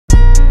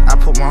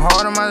put my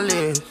heart on my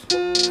list.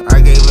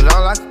 I gave it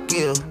all I could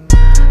give.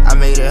 I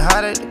made it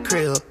hot at the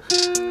crib.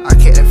 I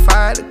kept that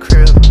fire at the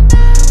crib.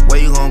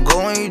 Where you gon' go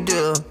when you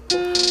deal?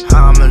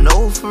 How I'ma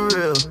know for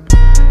real?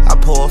 I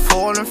pour a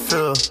 4 in the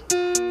field.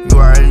 You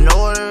already know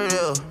what it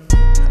is.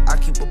 I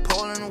keep a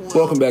pole in the wheel.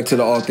 Welcome back to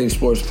the All Things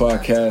Sports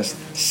Podcast,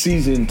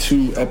 Season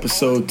 2,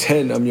 Episode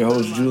 10. I'm your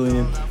host,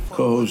 Julian,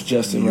 co-host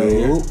Justin right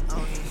here.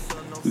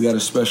 We got a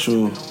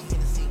special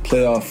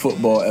playoff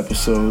football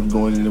episode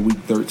going into Week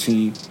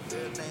 13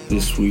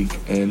 this week.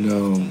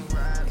 And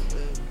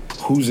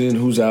who's in,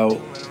 who's out,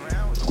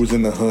 who's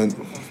in the hunt,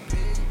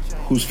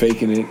 who's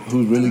faking it,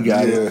 who's really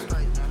got it.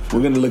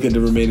 We're going to look at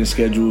the remaining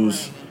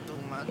schedules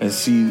and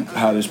see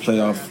how this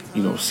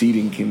playoff,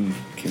 seeding can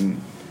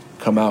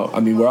come out.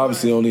 I mean, we're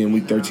obviously only in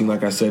Week 13.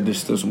 Like I said,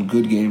 there's still some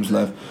good games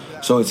left.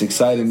 So it's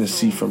exciting to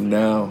see from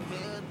now,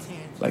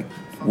 like,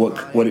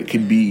 what it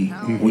could be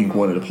Week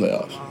 1 of the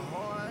playoffs.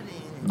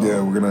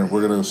 Yeah,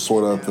 we're gonna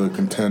sort out the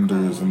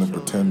contenders and the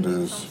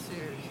pretenders.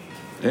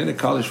 And the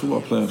college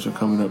football playoffs are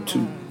coming up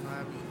too.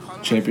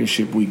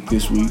 Championship week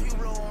this week.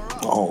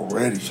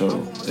 Already.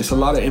 So it's a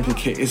lot of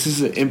This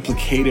is an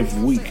implicative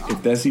week,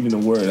 if that's even a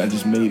word. I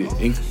just made it.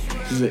 This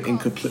is an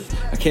incomplete.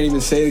 I can't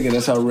even say it again.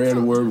 That's how rare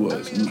the word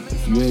was.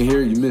 If you ain't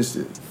here, you missed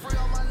it.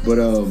 But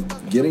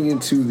getting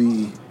into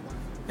the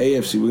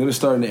AFC, we're gonna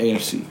start in the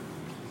AFC,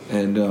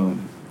 and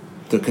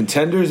the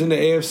contenders in the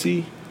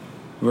AFC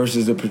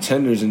versus the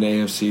pretenders in the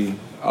AFC.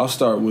 I'll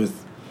start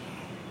with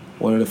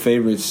one of the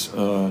favorites,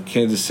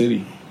 Kansas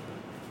City.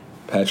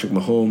 Patrick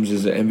Mahomes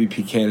is an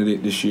MVP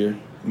candidate this year.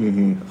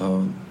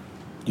 Mm-hmm.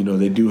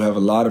 They do have a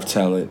lot of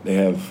talent. They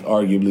have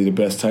arguably the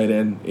best tight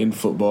end in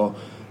football.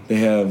 They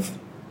have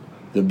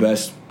the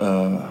best,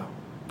 player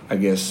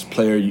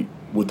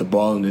with the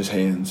ball in his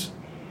hands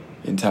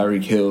in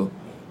Tyreek Hill.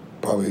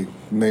 Probably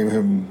name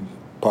him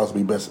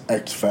possibly best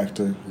X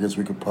factor. I guess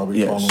we could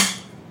probably call him.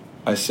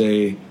 I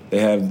say they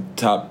have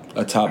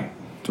a top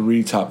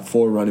 3, top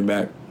 4 running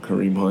back,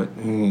 Kareem Hunt.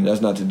 Mm.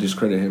 That's not to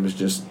discredit him. It's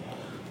just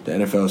the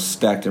NFL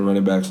stacked in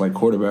running backs like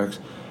quarterbacks.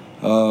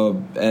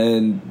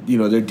 And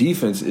their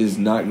defense is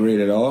not great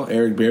at all.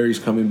 Eric Berry's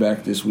coming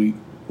back this week.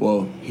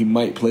 Well, he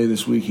might play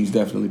this week. He's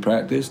definitely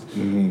practiced.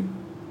 Mm-hmm.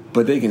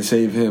 But they can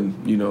save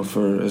him,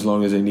 for as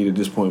long as they need at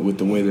this point with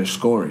the way they're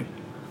scoring.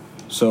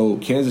 So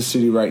Kansas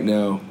City right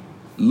now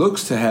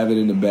looks to have it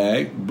in the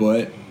bag,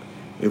 but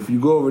if you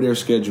go over their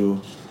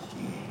schedule,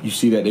 you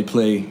see that they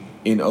play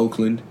in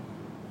Oakland,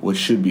 which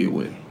should be a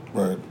win.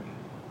 Right.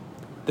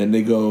 Then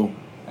they go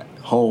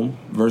home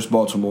versus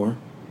Baltimore.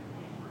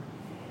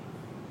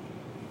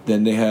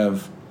 Then they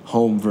have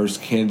home versus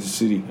Kansas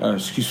City.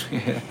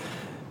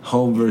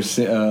 Home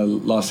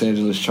versus Los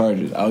Angeles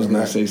Chargers. I was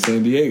going to say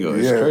San Diego.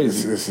 It's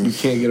crazy. You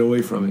can't get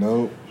away from it.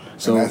 No.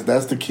 So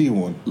that's the key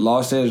one.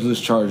 Los Angeles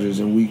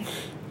Chargers in week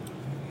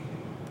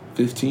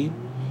 15?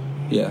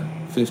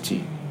 Yeah,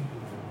 15.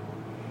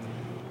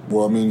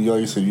 Well, I mean,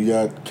 like you said, you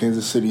got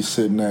Kansas City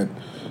sitting at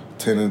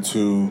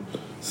 10-2.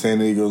 San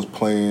Diego's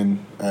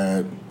playing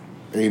at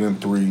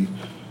 8-3.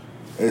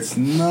 It's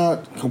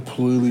not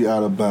completely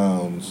out of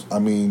bounds. I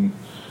mean,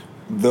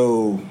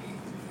 though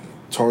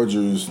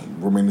Chargers'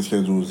 remaining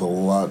schedule is a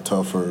lot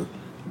tougher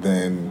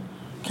than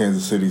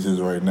Kansas City's is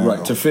right now.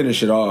 Right. To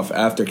finish it off,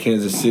 after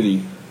Kansas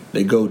City,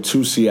 they go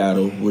to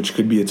Seattle, which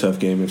could be a tough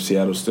game if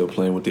Seattle's still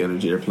playing with the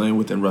energy they're playing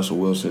with, and Russell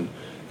Wilson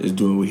is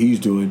doing what he's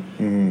doing.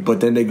 Mm-hmm.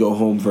 But then they go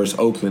home versus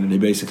Oakland, and they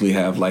basically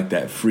have like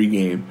that free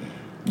game,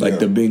 like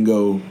the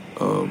bingo.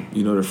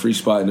 The free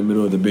spot in the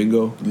middle of the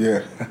bingo.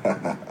 Yeah.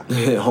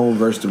 Home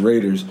versus the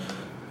Raiders,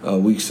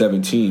 week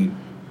 17.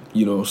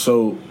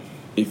 So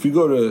if you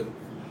go to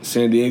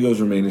San Diego's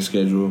remaining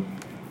schedule,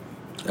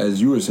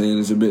 as you were saying,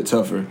 it's a bit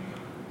tougher.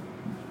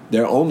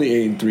 They're only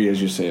 8-3,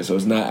 as you're saying, so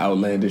it's not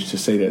outlandish to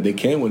say that they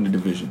can win the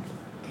division.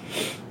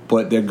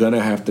 But they're going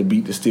to have to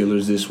beat the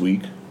Steelers this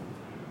week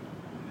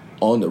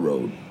on the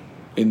road,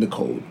 in the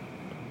cold.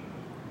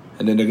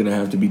 And then they're going to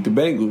have to beat the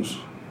Bengals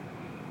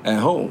at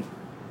home.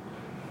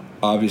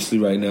 Obviously,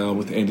 right now,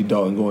 with Andy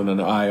Dalton going on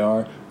the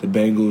IR, the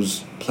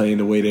Bengals playing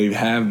the way they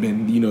have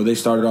been. They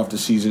started off the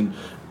season,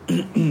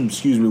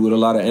 with a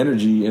lot of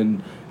energy,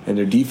 and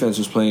their defense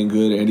was playing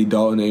good. Andy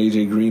Dalton and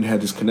A.J. Green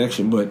had this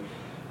connection, but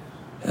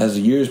as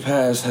the years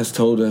past has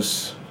told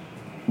us,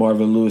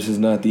 Marvin Lewis is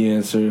not the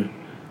answer,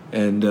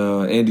 and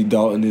Andy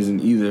Dalton isn't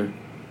either.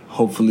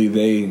 Hopefully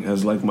they,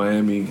 as like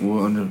Miami,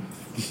 will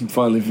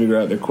finally figure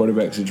out their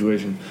quarterback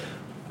situation.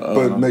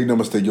 But make no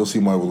mistake, you'll see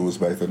Marvin Lewis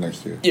back there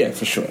next year. Yeah,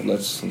 for sure.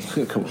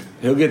 Come on.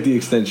 He'll get the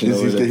extension.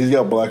 He's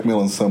got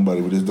blackmail on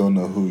somebody. We just don't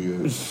know who he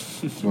is.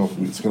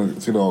 It's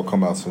gonna all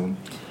come out soon.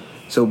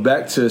 So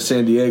back to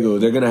San Diego,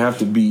 they're gonna have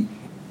to beat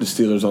the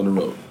Steelers on the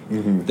road.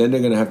 Mm-hmm. Then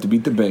they're gonna have to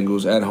beat the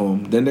Bengals at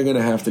home. Then they're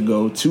gonna have to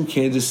go to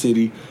Kansas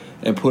City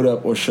and put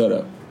up or shut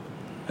up.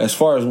 As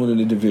far as winning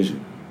the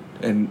division,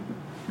 and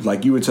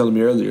like you were telling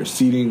me earlier,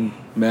 seeding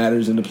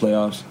matters in the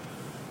playoffs.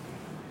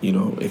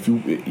 If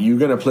you're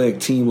going to play a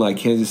team like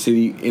Kansas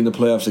City in the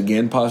playoffs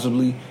again,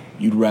 possibly,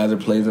 you'd rather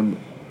play them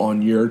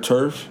on your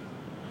turf.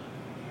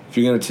 If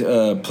you're going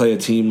to play a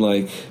team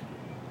like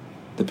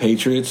The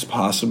Patriots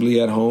possibly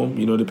at home,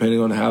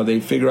 depending on how they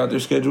figure out their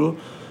schedule.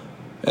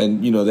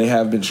 And, they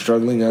have been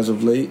struggling as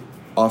of late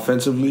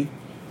offensively.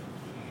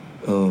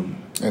 And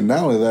not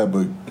only that,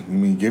 but,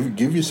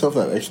 give yourself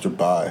that extra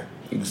bye.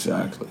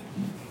 Exactly.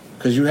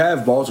 Because you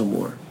have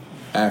Baltimore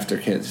after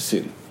Kansas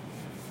City.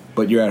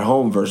 But you're at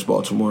home versus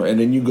Baltimore. And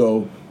then you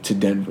go to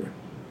Denver.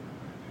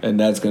 And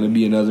that's going to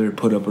be another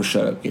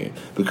put-up-or-shut-up game.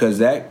 Because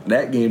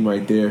that game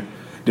right there,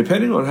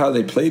 depending on how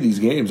they play these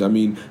games,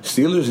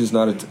 Steelers is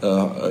not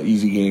an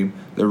easy game.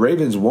 The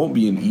Ravens won't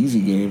be an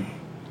easy game.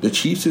 The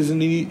Chiefs is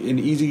an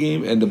easy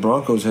game. And the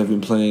Broncos have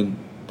been playing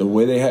the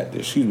way they have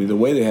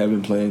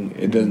been playing.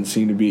 It doesn't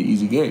seem to be an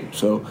easy game.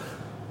 So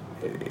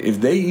if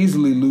they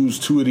easily lose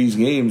two of these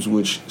games,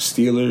 which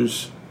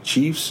Steelers,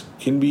 Chiefs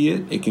can be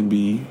it can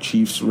be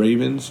Chiefs,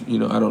 Ravens,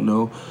 I don't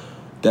know.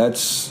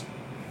 That's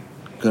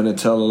going to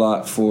tell a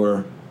lot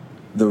for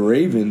the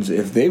Ravens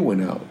if they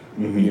win out,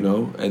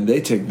 and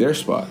they take their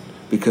spot.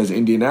 Because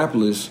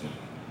Indianapolis,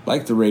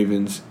 like the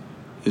Ravens,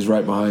 is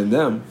right behind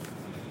them.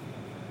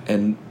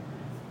 And,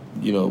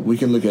 we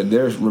can look at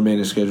their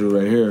remaining schedule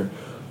right here.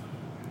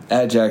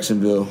 At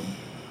Jacksonville,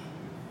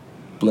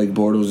 Blake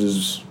Bortles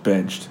is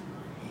benched.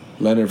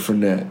 Leonard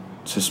Fournette,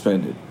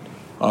 suspended.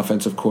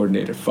 Offensive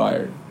coordinator,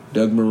 fired.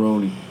 Doug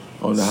Marrone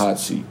on the hot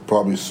seat.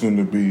 Probably soon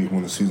to be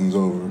when the season's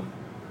over.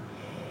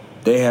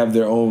 They have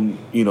their own,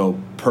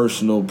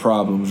 personal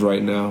problems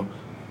right now.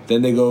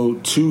 Then they go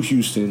to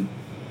Houston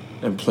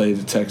and play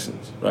the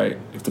Texans, right?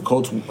 If the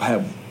Colts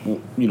have,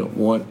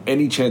 want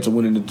any chance of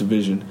winning the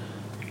division,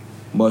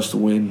 must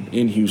win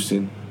in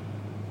Houston.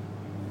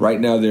 Right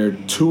now they're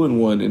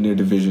 2-1 in their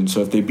division.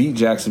 So if they beat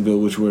Jacksonville,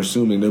 which we're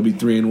assuming, they'll be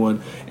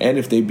 3-1. And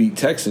if they beat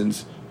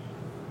Texans,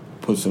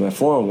 puts them at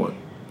 4-1.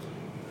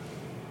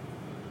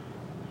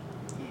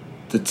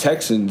 The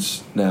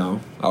Texans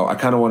now, I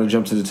kind of want to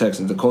jump to the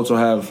Texans. The Colts will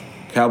have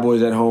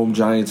Cowboys at home,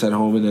 Giants at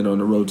home, and then on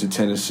the road to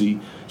Tennessee.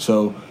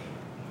 So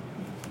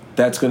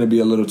that's going to be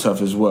a little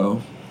tough as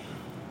well.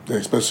 Yeah,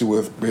 especially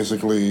with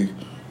basically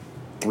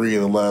 3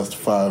 of the last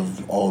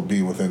 5 all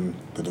being within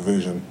the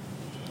division.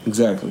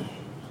 Exactly.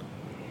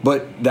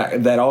 But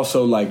that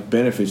also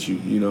benefits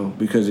you,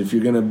 because if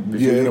you're gonna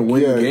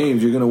win the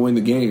games, you're gonna win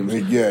the games.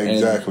 Yeah,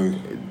 exactly.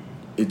 And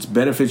it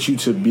benefits you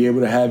to be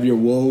able to have your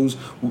woes.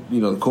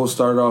 The Colts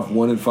started off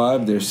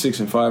 1-5. They're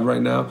 6-5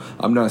 right now.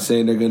 I'm not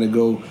saying they're gonna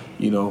go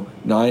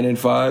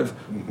 9-5,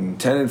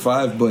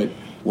 10-5, but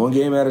one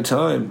game at a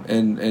time.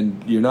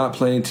 And you're not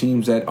playing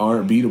teams that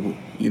aren't beatable.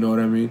 You know what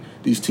I mean?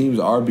 These teams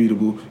are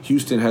beatable.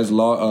 Houston has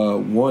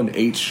won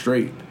 8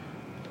 straight.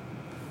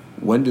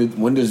 When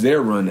does their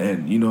run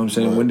end? You know what I'm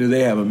saying? Right. When do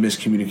they have a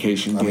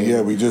miscommunication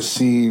game? We just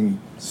seen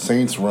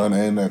Saints run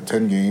end at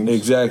 10 games.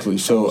 Exactly.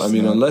 So,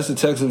 unless the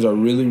Texans are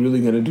really,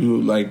 really going to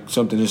do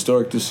something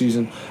historic this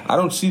season, I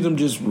don't see them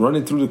just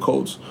running through the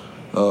Colts,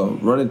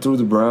 running through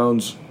the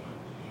Browns,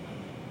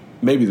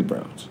 maybe the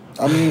Browns.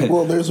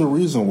 Well, there's a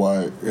reason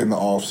why in the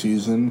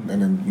offseason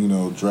and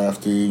in,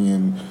 drafting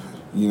and,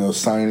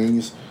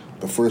 signings,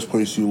 the first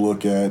place you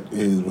look at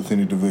is within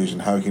a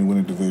division, how you can win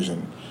a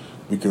division.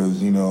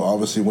 Because,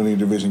 obviously winning a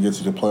division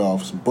gets you to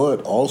playoffs.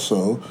 But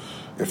also,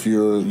 if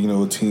you're,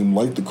 a team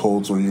like the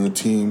Colts or you're a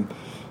team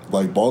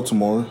like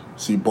Baltimore,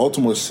 see,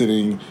 Baltimore's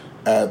sitting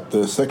at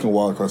the second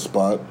wildcard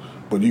spot,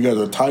 but you guys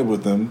are tied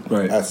with them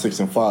at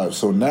 6-5.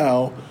 So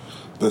now,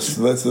 let's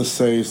just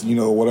say,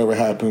 whatever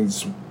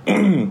happens,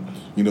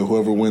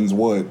 whoever wins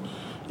what,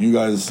 you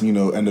guys,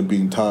 end up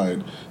being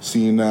tied.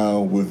 Seeing now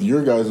with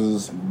your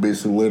guys'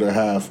 basically later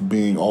half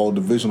being all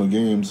divisional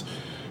games,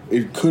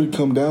 it could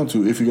come down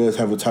to, if you guys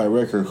have a tie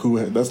record,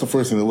 that's the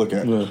first thing to look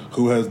at. Yeah.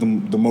 Who has the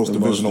most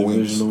divisional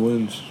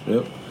wins.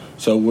 Yep.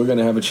 So we're going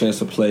to have a chance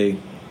to play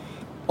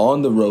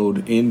on the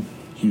road in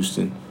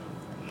Houston,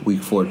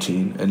 week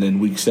 14, and then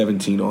week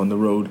 17 on the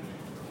road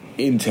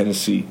in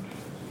Tennessee.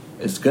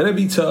 It's going to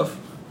be tough.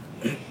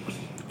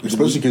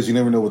 Especially because you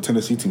never know what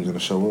Tennessee team's going to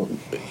show up.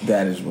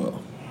 That as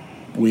well.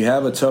 We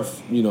have a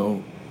tough,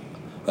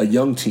 a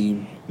young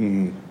team.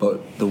 Mm-hmm.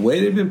 But the way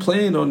they've been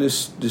playing on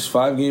this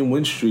 5-game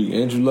win streak,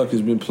 Andrew Luck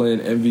has been playing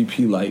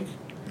MVP-like.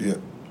 Yeah.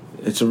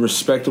 It's a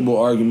respectable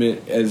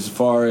argument as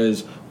far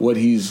as what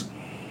he's...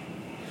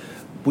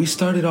 We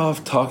started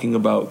off talking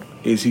about,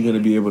 is he going to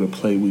be able to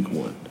play week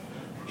 1?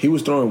 He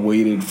was throwing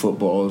weighted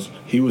footballs.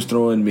 He was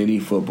throwing mini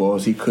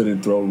footballs. He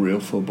couldn't throw real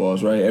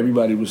footballs, right?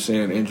 Everybody was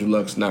saying Andrew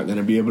Luck's not going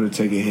to be able to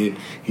take a hit.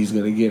 He's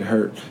going to get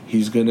hurt.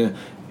 He's going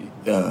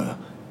to...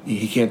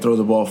 he can't throw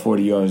the ball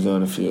 40 yards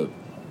down the field.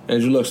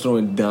 Andrew Luck's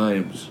throwing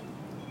dimes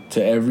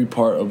to every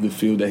part of the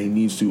field that he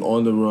needs to,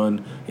 on the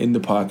run, in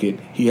the pocket.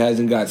 He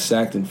hasn't got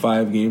sacked in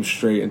 5 games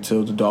straight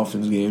until the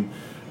Dolphins game.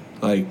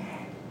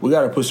 We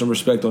got to put some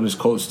respect on this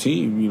Colts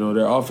team.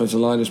 Their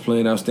offensive line is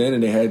playing outstanding.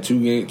 They had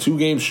 2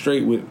 games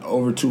straight with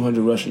over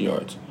 200 rushing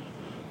yards.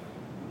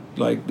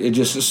 It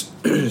just,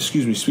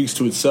 speaks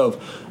to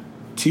itself.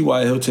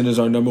 T.Y. Hilton is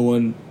our number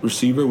 1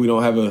 receiver. We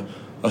don't have a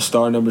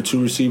star number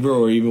 2 receiver,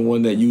 or even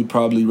one that you'd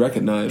probably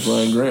recognize,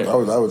 Ryan Grant. I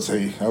would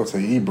say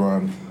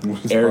Ebron.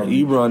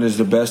 Ebron is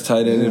the best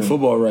tight end in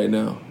football right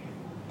now,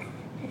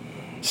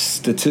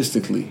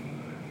 statistically.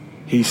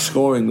 He's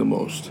scoring the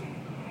most.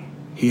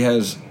 He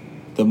has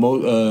the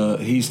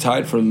most. He's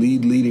tied for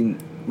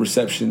leading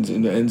receptions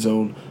in the end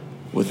zone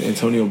with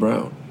Antonio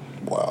Brown.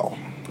 Wow.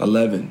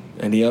 11.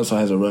 And he also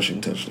has a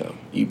rushing touchdown,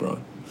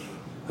 Ebron.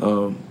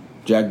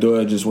 Jack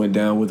Doyle just went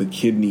down with a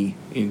kidney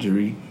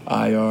injury.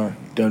 IR,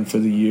 done for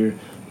the year.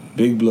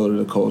 Big blow to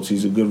the Colts.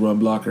 He's a good run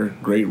blocker,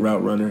 great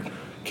route runner,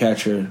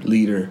 catcher,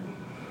 leader.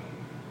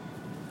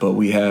 But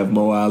we have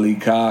Mo Ali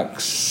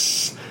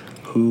Cox,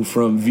 who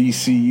from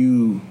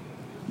VCU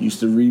used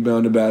to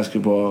rebound the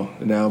basketball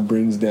and now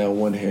brings down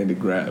one-handed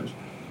grabs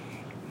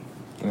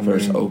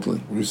versus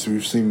Oakland. We've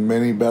seen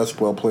many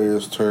basketball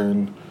players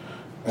turn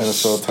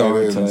NFL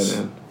tight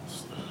ends.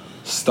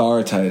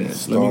 Star tight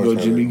end. Let me go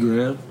Jimmy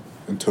Graham.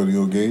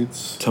 Antonio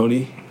Gates.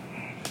 Tony.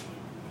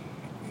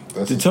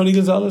 Did Tony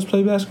Gonzalez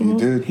play basketball?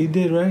 He did. He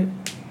did, right?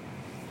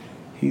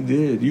 He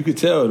did. You could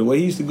tell. The way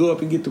he used to go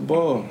up and get the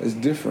ball is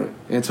different.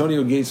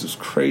 Antonio Gates was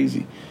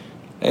crazy.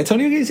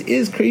 Antonio Gates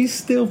is crazy. He's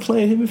still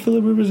playing. Him and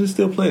Phillip Rivers are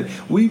still playing.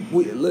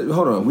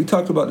 Hold on. We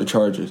talked about the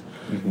Chargers.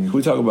 Mm-hmm.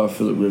 We talked about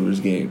Phillip Rivers'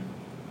 game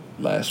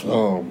last week.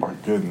 Oh, my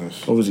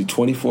goodness. What was he,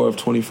 24 of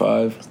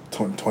 25?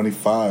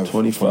 25.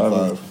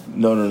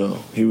 No.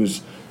 He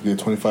was... Yeah,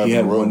 25 he in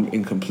a row. He had one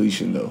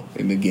incompletion, though,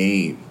 in the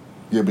game.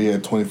 Yeah, but he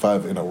had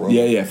 25 in a row.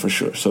 Yeah, for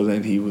sure. So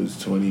then he was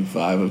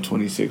 25 of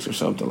 26 or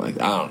something like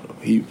that. I don't know.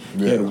 He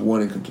had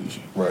one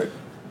incompletion. Right.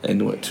 And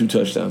 2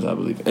 touchdowns, I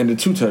believe. And the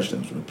 2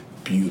 touchdowns were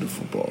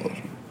beautiful balls.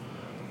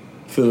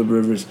 Phillip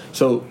Rivers.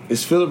 So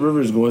is Phillip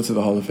Rivers going to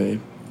the Hall of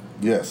Fame?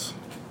 Yes.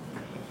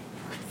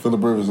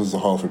 Phillip Rivers is a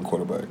Hall of Fame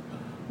quarterback.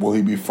 Will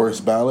he be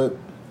first ballot?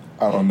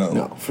 I don't know.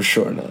 No, for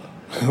sure not.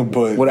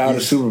 But without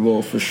a Super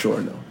Bowl, for sure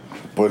no.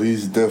 But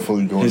he's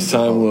definitely going.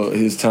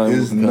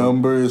 His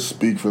numbers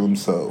speak for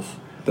themselves.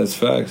 That's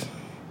facts.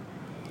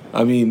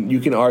 I mean, you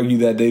can argue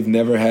that they've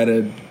never had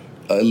an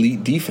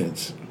elite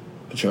defense,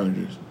 the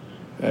Chargers,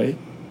 right?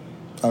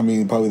 I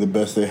mean, probably the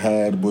best they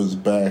had was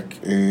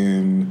back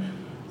in,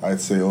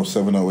 I'd say,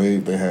 07,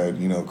 08. They had,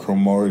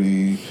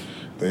 Cromartie.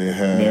 They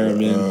had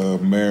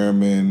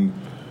Merriman,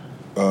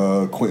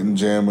 Quentin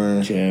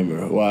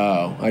Jammer.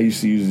 Wow. I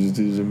used to use these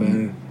dudes,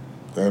 man.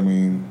 I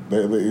mean,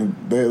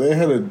 they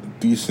had a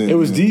decent. It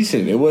was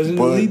decent. It wasn't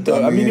elite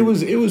though. I mean, it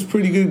was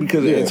pretty good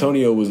because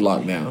Antonio was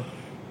locked down,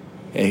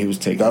 and he was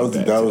taking. That was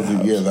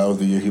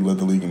the year he led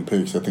the league in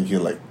picks. I think he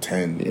had like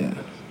 10. Yeah.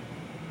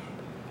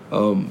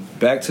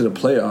 Back to the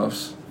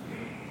playoffs.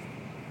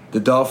 The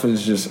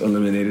Dolphins just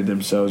eliminated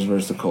themselves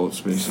versus the Colts,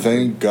 basically.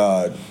 Thank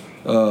God.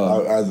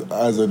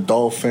 As a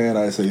Dolphin fan,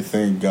 I say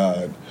thank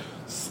God,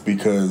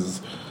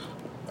 because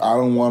I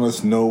don't want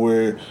us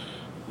nowhere.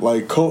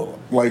 Like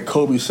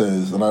Kobe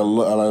says, and I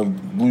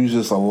use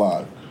this a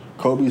lot.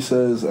 Kobe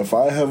says, if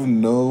I have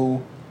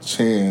no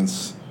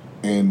chance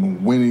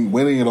in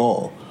winning it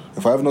all,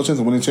 if I have no chance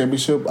in winning a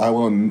championship, why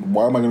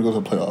am I going to go to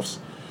the playoffs?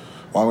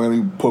 Why am I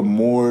going to put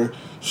more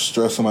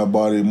stress on my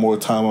body, more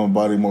time on my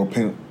body, more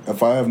pain?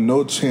 If I have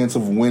no chance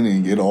of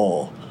winning it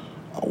all,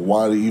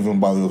 why do you even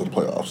bother with the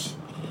playoffs?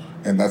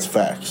 And that's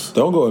facts.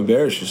 Don't go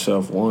embarrass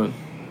yourself, one.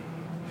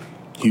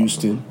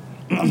 Houston.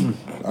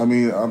 I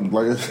mean,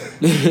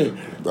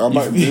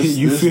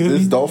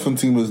 this Dolphin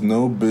team has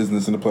no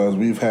business in the playoffs.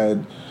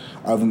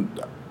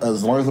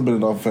 As long as I've been a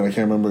Dolphin fan, I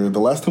can't remember. The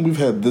last time we've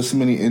had this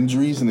many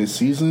injuries in a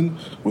season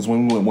was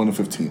when we went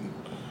 1-15.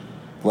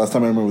 The last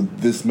time I remember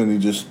this many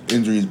just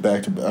injuries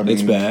back to back. I mean,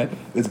 it's bad.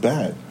 It's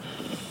bad.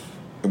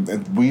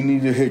 And we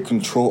need to hit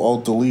Control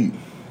Alt Delete.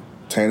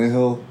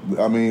 Tannehill.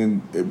 I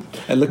mean,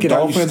 and look at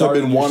Dolphins have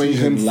been wanting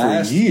him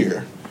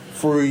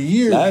for a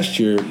year. Last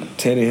year,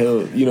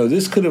 Tannehill,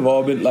 this could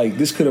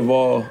have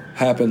all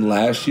happened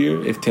last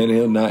year if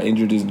Tannehill not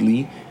injured his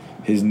knee.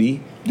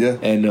 Yeah.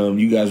 And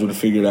you guys would have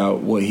figured out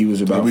what he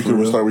was about. And we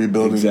could start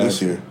rebuilding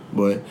this year.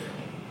 But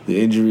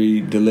the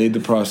injury delayed the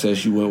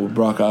process. You went with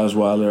Brock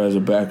Osweiler as a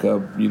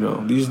backup.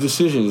 These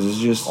decisions is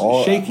just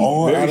shaky.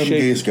 All very Adam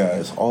shaky. Gase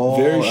guys.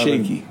 Very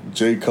shaky.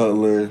 Jay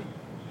Cutler.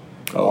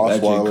 Oh,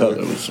 that Jay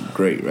Cutler was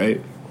great,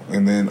 right?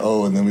 And then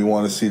we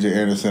wanted C.J.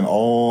 Anderson.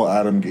 All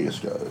Adam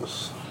Gase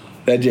guys.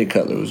 That Jay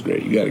Cutler was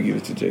great. You got to give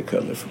it to Jay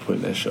Cutler for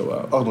putting that show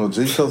out. Oh no,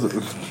 Jay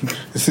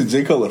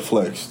Cutler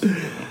flexed.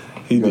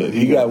 He did.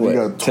 He got what? He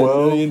got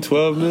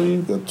 12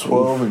 million? Got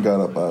 12 and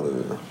got up out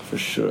of there. For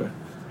sure.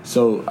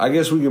 So I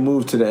guess we can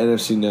move to the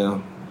NFC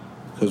now,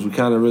 because we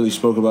kind of really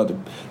spoke about the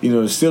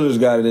Steelers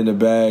got it in the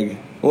bag.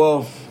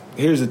 Well,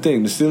 here's the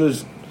thing: the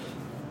Steelers.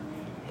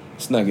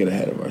 Let's not get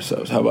ahead of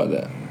ourselves. How about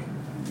that?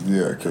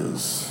 Yeah,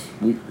 because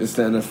it's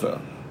the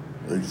NFL.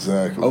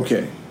 Exactly.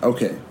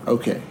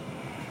 Okay.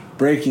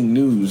 Breaking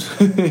news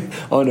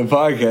on the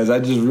podcast. I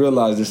just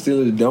realized the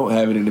Steelers don't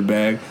have it in the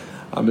bag.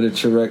 I'm going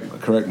to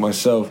correct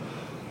myself.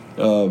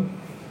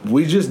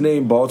 We just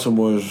named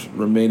Baltimore's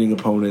remaining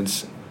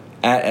opponents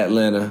at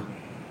Atlanta,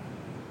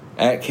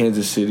 at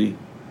Kansas City,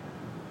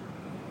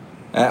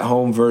 at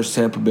home versus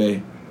Tampa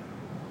Bay,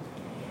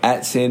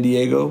 at San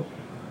Diego,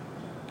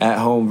 at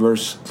home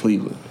versus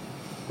Cleveland,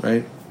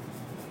 right?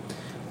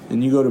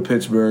 And you go to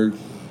Pittsburgh,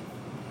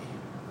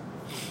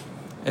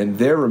 and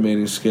their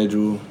remaining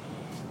schedule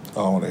I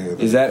don't want to hear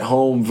that. is at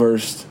home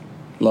versus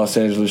Los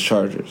Angeles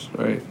Chargers,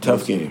 right?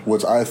 Tough game.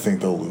 Which I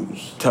think they'll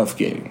lose. Tough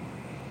game.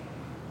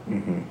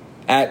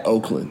 At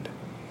Oakland.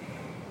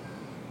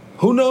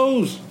 Who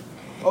knows?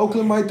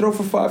 Oakland might throw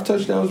for 5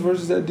 touchdowns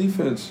versus that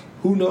defense.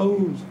 Who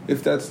knows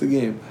if that's the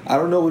game? I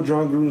don't know what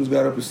John Gruden's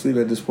got up his sleeve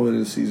at this point in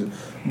the season.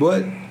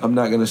 But I'm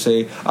not going to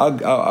say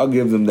I'll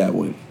give them that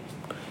win.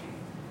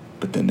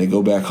 But then they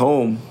go back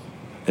home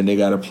and they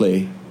got to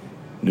play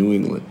New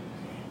England.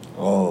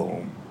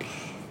 Oh.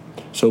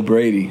 So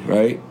Brady,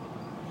 right?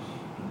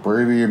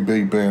 Brady and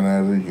Big Ben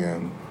at it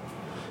again.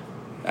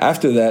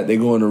 After that, they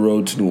go on the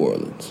road to New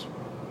Orleans.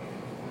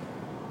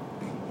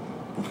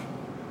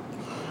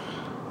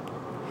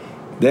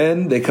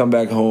 Then they come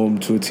back home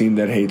to a team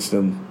that hates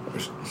them,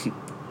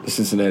 the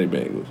Cincinnati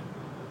Bengals.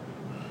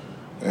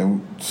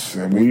 And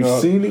We've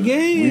seen the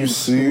games. We've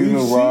seen the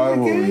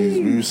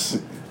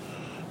rivalries.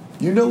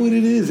 You know what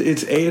it is?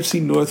 It's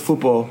AFC North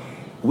football,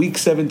 Week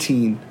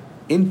 17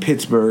 in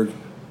Pittsburgh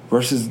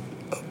versus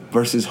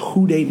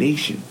Who Dey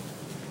Nation.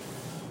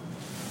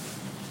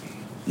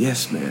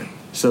 Yes, man.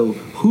 So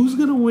who's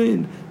gonna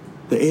win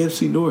the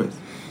AFC North?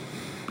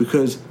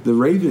 Because the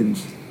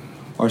Ravens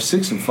are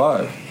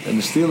 6-5 and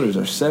the Steelers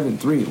are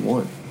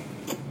 7-3-1.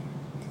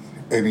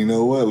 And you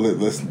know what?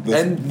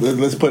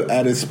 Let's put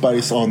added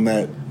spice on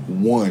that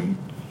one,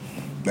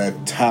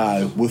 that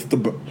tie with the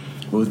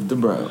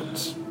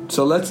Browns.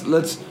 So let's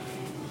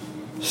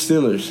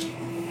Steelers.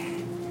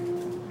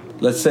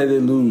 Let's say they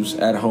lose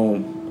at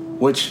home,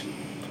 which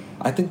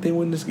I think they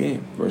win this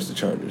game versus the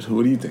Chargers.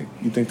 What do you think?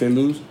 You think they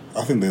lose?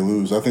 I think they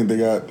lose. I think they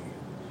got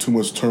too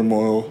much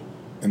turmoil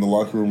in the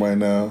locker room right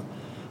now.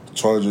 The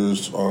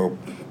Chargers are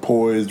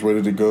poised,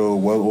 ready to go,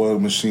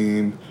 well-oiled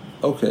machine.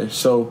 Okay,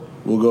 so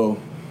we'll go.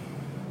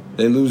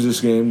 They lose this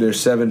game. They're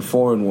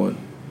 7-4-1.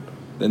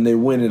 Then they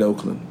win at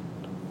Oakland.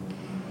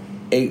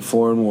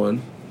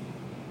 8-4-1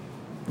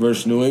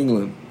 versus New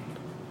England.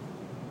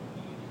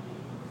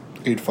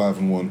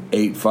 8-5-1.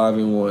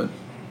 8-5-1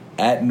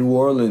 at New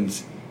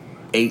Orleans.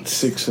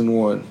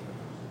 8-6-1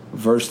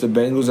 versus the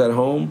Bengals at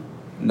home.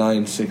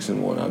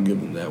 9-6-1. I'll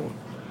give them that one.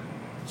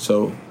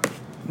 So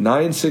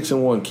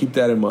 9-6-1. Keep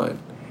that in mind.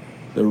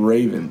 The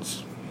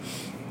Ravens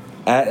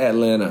at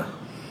Atlanta,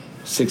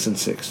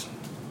 6-6.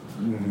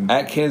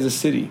 At Kansas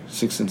City,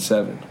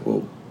 6-7.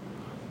 Whoa.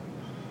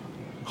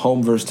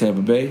 Home versus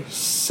Tampa Bay,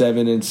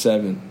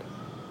 7-7.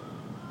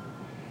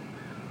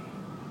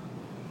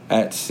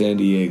 At San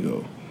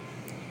Diego,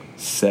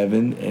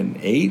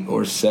 7-8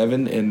 or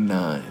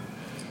 7-9.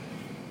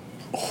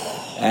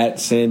 At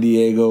San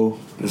Diego,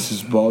 this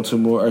is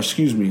Baltimore. Or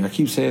excuse me, I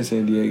keep saying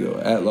San Diego.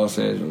 At Los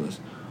Angeles.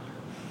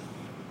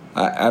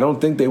 I don't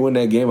think they win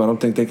that game. I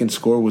don't think they can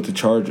score with the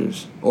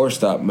Chargers or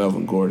stop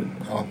Melvin Gordon.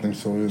 I don't think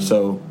so either.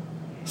 So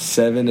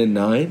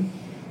 7-9.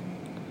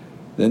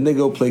 Then they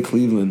go play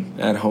Cleveland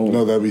at home.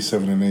 No, that'd be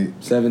 7-8.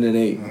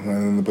 7-8. And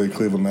then they play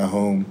Cleveland at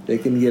home. They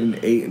can get an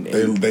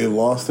 8-8. They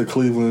lost to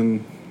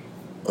Cleveland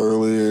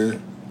earlier.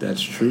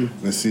 That's true.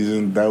 This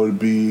season, that would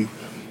be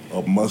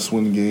a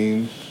must-win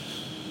game.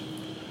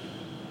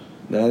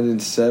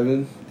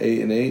 9-7,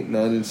 8-8.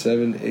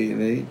 9-7,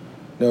 8-8.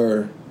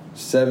 Or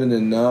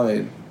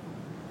 7-9,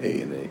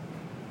 8-8.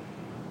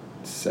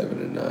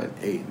 7-9,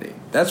 8-8.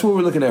 That's what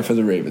we're looking at for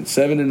the Ravens.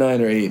 7-9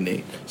 or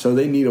 8-8. So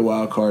they need a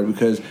wild card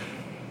because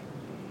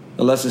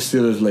unless the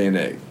Steelers lay an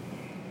egg,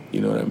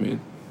 you know what I mean.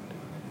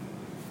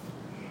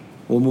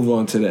 We'll move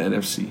on to the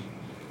NFC.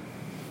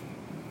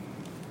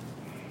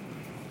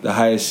 The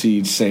highest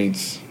seed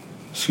Saints.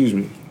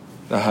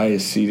 The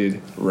highest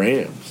seeded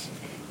Rams.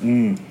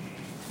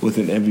 With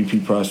an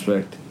MVP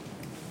prospect.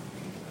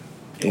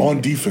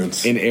 On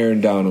defense. In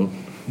Aaron Donald.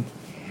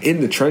 In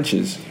the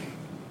trenches.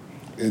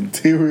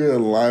 Interior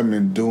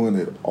lineman doing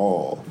it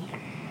all.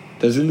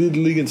 Does he lead the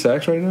league in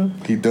sacks right now?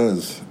 He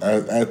does.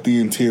 At the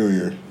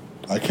interior.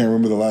 I can't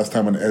remember the last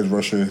time an edge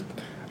rusher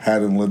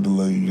hadn't led the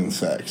league in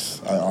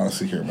sacks. I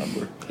honestly can't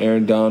remember.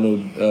 Aaron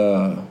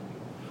Donald,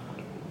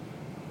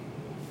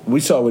 we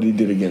saw what he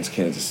did against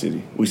Kansas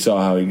City. We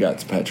saw how he got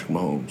to Patrick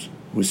Mahomes.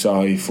 We saw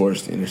how he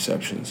forced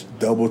interceptions.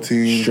 Double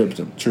team. Stripped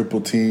him.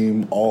 Triple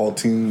team. All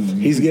team.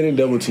 He's getting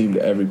double teamed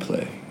every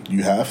play.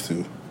 You have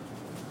to.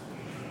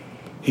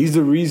 He's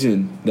the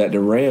reason that the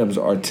Rams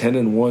are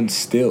 10-1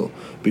 still.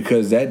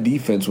 Because that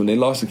defense, when they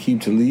lost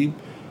Aqib Talib,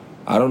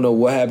 I don't know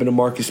what happened to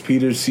Marcus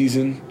Peters'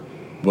 season,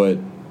 but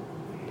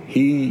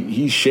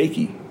he's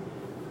shaky.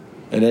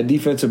 And that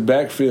defensive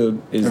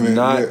backfield is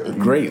not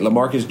great.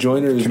 LaMarcus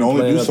Joyner is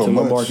playing up to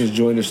LaMarcus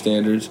Joyner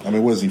standards. I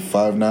mean, what is he,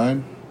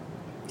 5'9"?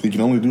 He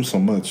can only do so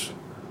much,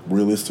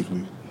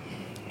 realistically.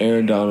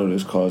 Aaron Donald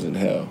is causing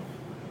hell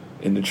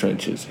in the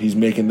trenches. He's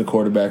making the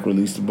quarterback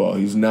release the ball.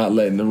 He's not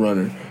letting the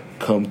runner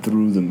come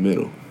through the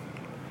middle.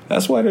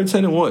 That's why they're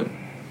 10-1.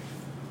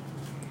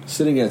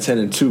 Sitting at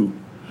 10-2.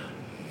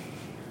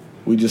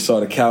 We just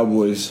saw the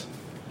Cowboys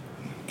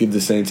give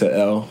the Saints a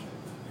L.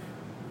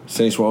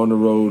 Saints were on the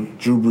road.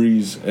 Drew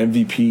Brees,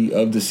 MVP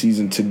of the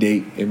season to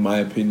date, in my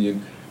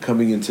opinion,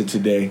 coming into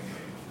today.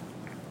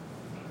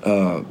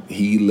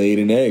 He laid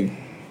an egg.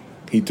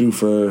 He threw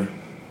for,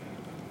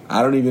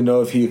 I don't even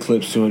know if he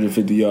eclipsed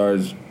 250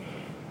 yards.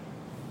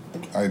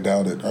 I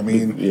doubt it. I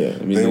mean,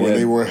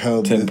 they were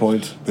held 10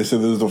 points. They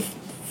said this was the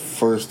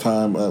first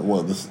time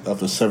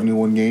after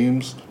 71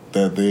 games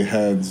that they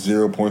had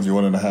 0 points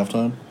going into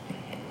halftime.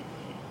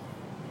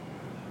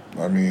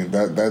 I mean,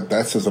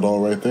 that says it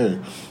all right there.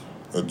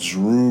 A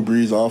Drew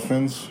Brees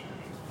offense.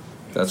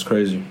 That's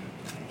crazy.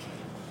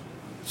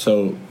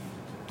 So,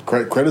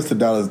 credits to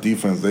Dallas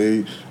defense.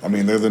 They're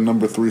the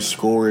number 3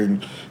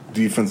 scoring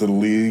defense of the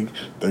league.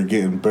 They're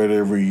getting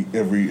better every week.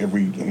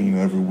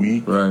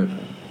 Right.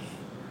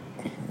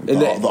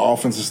 The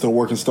offense is still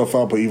working stuff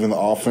out, but even the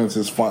offense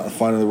is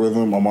finding the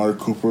rhythm. Amari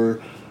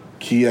Cooper,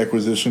 key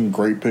acquisition,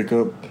 great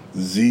pickup.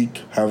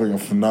 Zeke having a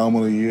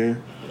phenomenal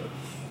year.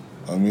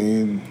 I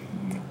mean,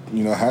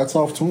 hats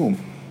off to him.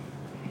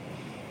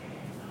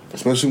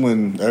 Especially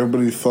when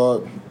everybody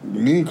thought,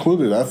 me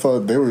included, I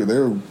thought they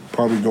were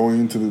probably going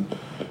into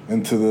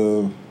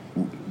the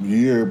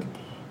year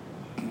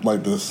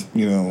like this,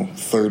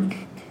 third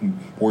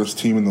worst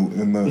team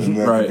in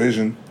that right.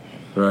 division.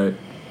 Right.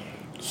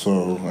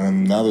 So,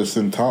 and now they're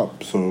sitting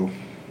top. So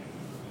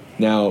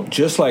now, but the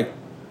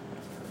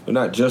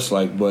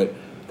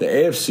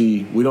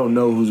AFC, we don't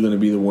know who's going to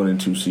be the 1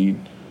 and 2 seed.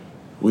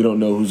 We don't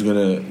know who's going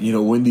to,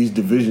 win these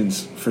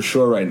divisions for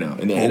sure right now.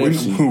 In the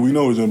NFC, we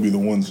know who's going to be the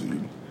 1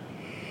 seed.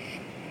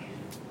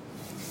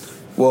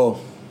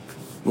 Well,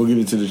 we'll give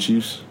it to the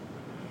Chiefs.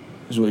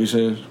 Is what you're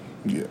saying?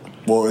 Yeah.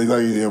 Well, we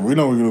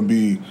know we're going to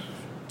be.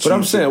 But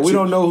I'm saying we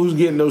don't know who's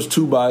getting those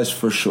 2 byes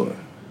for sure.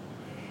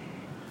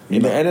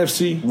 In the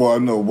NFC,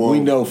 we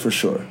know for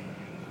sure.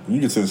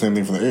 You could say the same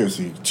thing for the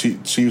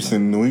AFC. Chiefs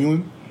and New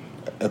England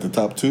at the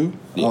top 2.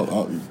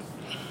 Yeah.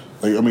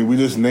 We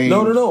just named.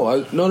 No.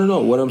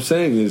 What I'm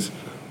saying is,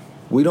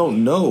 we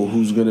don't know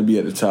who's going to be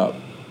at the top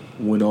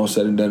when all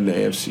said and done in the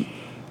AFC.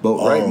 But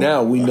right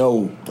now, we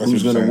know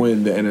who's going to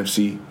win the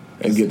NFC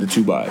and get the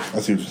 2 byes.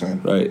 I see what you're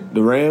saying. Right,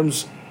 the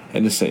Rams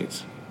and the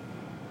Saints.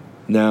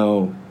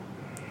 Now,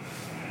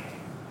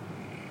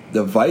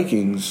 the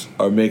Vikings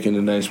are making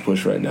a nice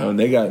push right now, and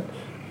they got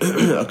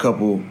a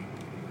tuple.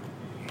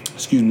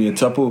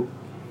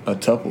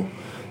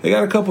 They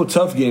got a couple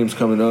tough games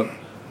coming up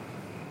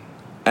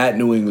at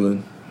New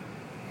England,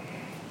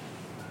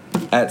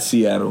 at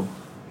Seattle,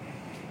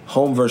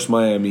 home versus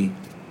Miami,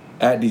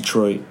 at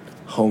Detroit,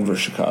 home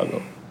versus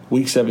Chicago.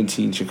 Week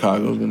 17,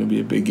 Chicago is going to be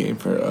a big game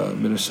for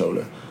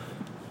Minnesota,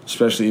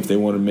 especially if they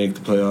want to make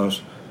the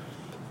playoffs,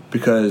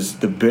 because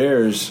the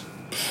Bears.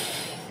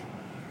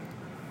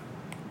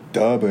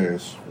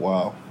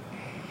 Wow.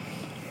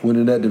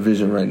 Winning that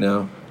division right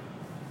now.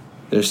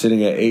 They're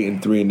sitting at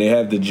 8-3, and they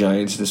have the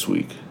Giants this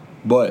week.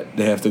 But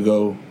they have to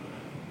go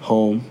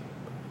home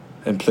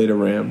and play the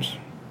Rams.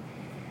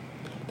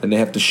 And they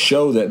have to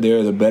show that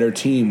they're the better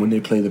team when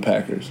they play the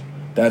Packers.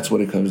 That's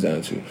what it comes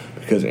down to.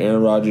 Because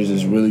Aaron Rodgers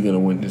is really going to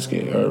win this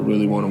game, or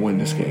really want to win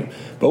this game.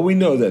 But we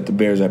know that the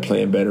Bears are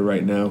playing better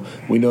right now.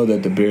 We know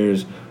that the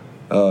Bears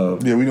we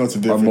know it's a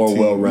different are more team.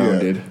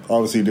 well-rounded. Yeah,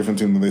 obviously a different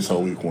team than they saw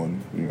week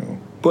 1,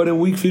 But in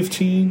week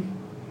 15,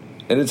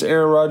 and it's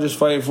Aaron Rodgers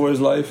fighting for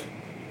his life,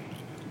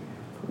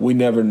 we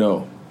never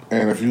know.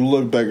 And if you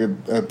look back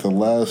at the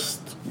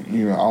last, I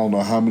don't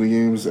know how many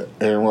games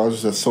Aaron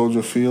Rodgers at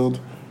Soldier Field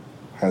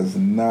has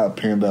not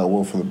panned out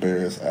well for the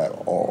Bears at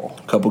all.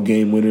 A couple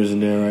game winners in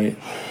there, right?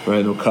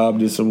 Randall Cobb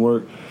did some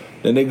work.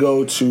 Then they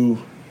go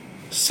to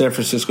San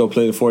Francisco,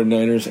 play the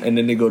 49ers, and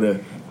then they go to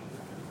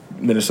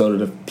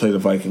Minnesota to play the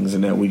Vikings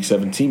in that Week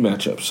 17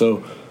 matchup.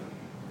 So,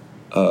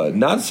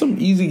 not some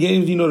easy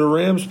games. The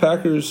Rams,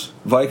 Packers,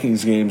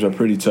 Vikings games are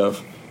pretty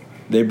tough.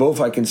 They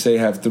both, I can say,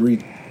 have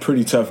 3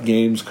 pretty tough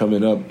games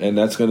coming up, and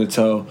that's going to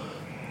tell,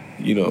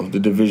 the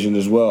division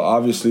as well.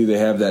 Obviously, they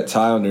have that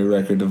tie on their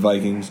record, the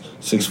Vikings,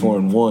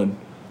 6-4-1.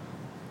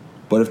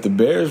 But if the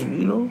Bears,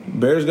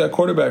 Bears got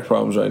quarterback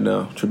problems right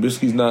now.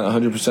 Trubisky's not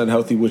 100%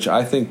 healthy, which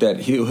I think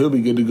that he'll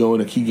be good to go in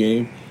a key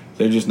game.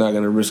 They're just not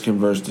going to risk him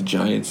versus the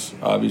Giants,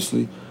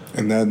 obviously.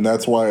 And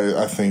that's why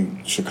I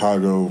think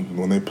Chicago,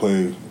 when they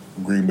play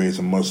Green Bay, is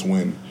a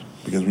must-win.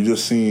 Because we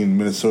just seen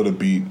Minnesota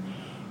beat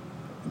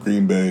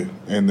Green Bay,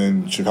 and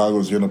then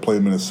Chicago's going to play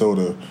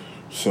Minnesota.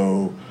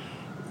 So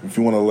if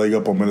you want to leg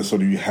up on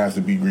Minnesota, you have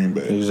to beat Green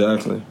Bay.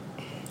 Exactly.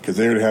 Because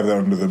they already have that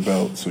under their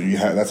belt. So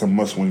that's a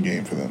must-win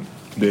game for them.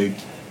 Big.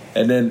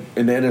 And then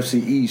in the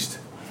NFC East,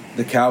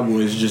 the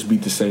Cowboys just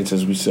beat the Saints,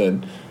 as we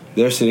said.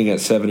 They're sitting at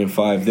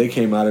 7-5. They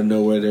came out of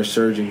nowhere. They're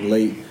surging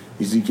late.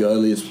 Ezekiel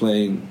Elliott's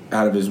playing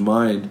out of his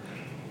mind.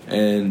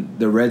 And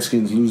the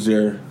Redskins lose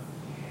their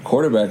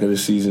quarterback of the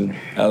season,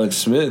 Alex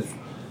Smith.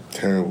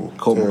 Terrible.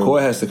 Colt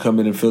McCoy has to come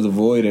in and fill the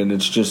void, and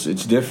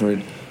it's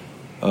different.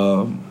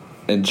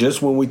 And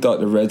just when we thought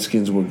the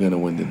Redskins were going to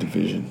win the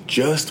division,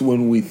 just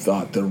when we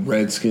thought the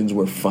Redskins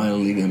were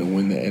finally going to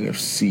win the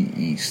NFC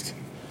East,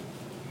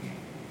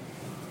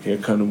 here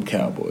come them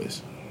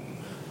Cowboys.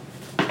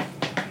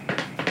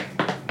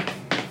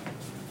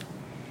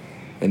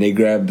 And they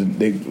grabbed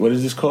what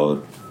is this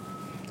called?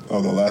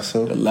 Oh, the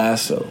lasso? The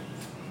lasso.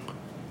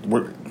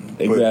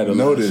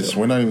 Notice,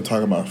 we're not even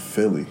talking about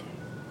Philly.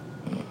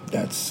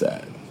 That's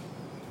sad.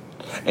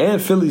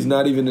 And Philly's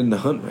not even in the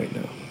hunt right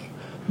now.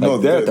 No,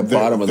 they're at the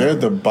bottom of the They're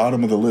hunt. at the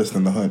bottom of the list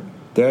in the hunt.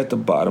 They're at the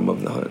bottom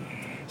of the hunt.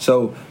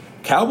 So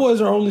Cowboys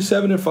are only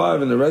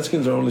 7-5, and the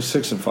Redskins are only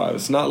 6-5.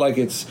 It's not like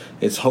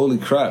it's holy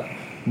crap,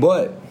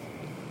 but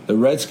the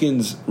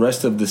Redskins'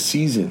 rest of the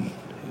season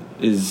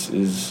is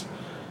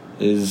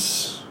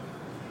this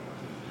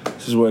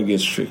is where it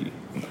gets tricky.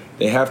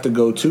 They have to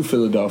go to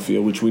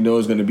Philadelphia, which we know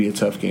is going to be a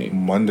tough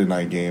game. Monday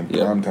night game,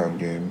 primetime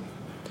game.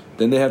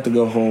 Then they have to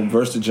go home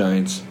versus the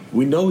Giants.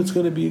 We know it's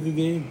going to be a good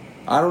game.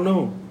 I don't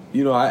know.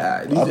 You know,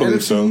 these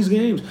NFC East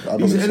games.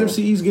 These NFC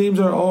East games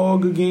are all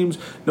good games,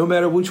 no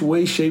matter which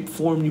way, shape,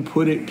 form you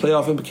put it,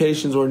 playoff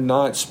implications or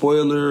not,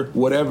 spoiler,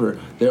 whatever.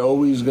 They're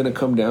always going to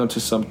come down to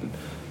something.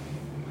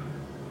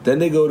 Then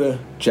they go to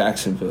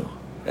Jacksonville.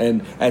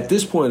 And at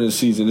this point in the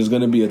season, it's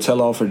going to be a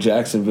tell-all for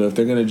Jacksonville if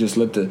they're going to just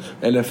let the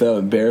NFL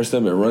embarrass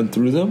them and run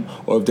through them,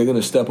 or if they're going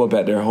to step up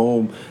at their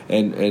home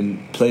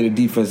and play the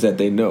defense that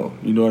they know.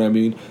 You know what I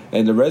mean?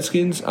 And the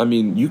Redskins, I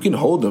mean, you can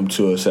hold them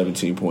to a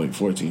 17-point,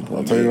 14-point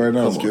I'll tell you right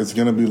now, it's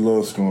going to be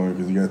low scoring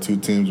because you got two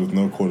teams with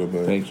no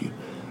quarterback. Thank you.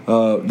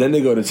 Then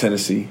they go to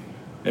Tennessee,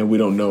 and we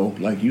don't know,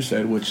 like you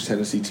said, which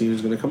Tennessee team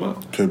is going to come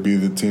out. Could be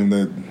the team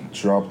that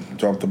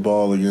dropped the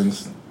ball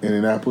against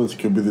Indianapolis.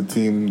 Could be the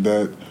team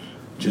that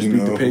just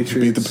beat the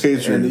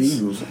Patriots and the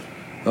Eagles.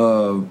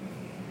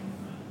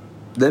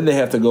 Then they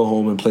have to go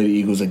home and play the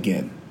Eagles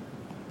again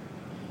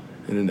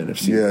in an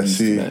NFC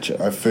East matchup.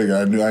 I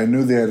figured. I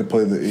knew they had to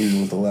play the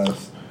Eagles the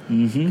last.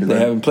 Mm-hmm. They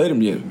haven't played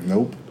them yet.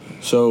 Nope.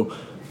 So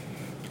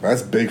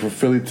that's big for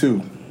Philly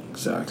too.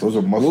 Exactly. Those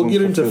are we'll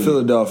get into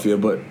Philadelphia,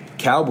 but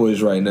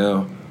Cowboys right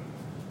now,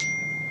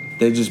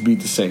 they just beat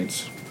the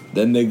Saints.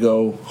 Then they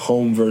go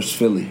home versus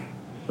Philly,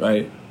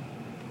 right?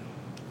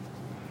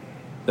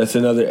 That's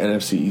another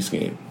NFC East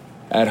game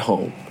at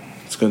home.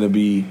 It's going to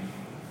be,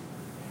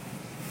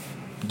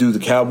 do the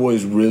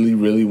Cowboys really,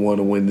 really want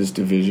to win this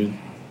division?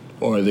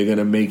 Or are they going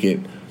to make it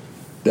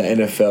the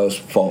NFL's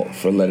fault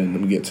for letting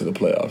them get to the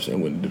playoffs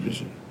and win the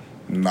division?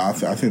 Nah,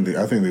 I think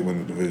they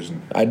win the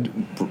division.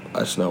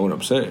 That's not what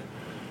I'm saying.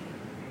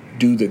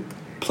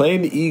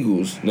 Playing the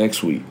Eagles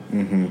next week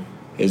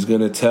is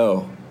going to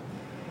tell,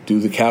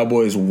 do the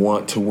Cowboys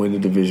want to win the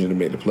division and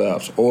make the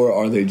playoffs? Or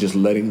are they just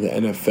letting the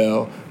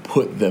NFL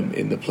put them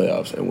in the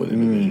playoffs and win the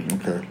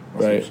division? Okay.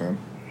 That's right?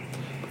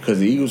 Because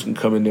the Eagles can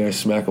come in there and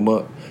smack them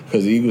up.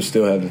 Because the Eagles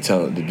still have the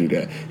talent to do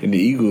that. And the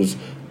Eagles,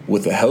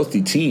 with a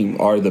healthy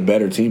team, are the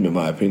better team, in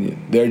my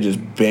opinion. They're just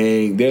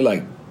banged. They're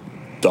like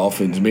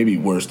Dolphins, maybe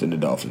worse than the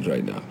Dolphins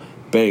right now.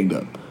 Banged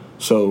up.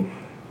 So,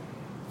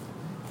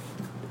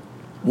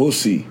 we'll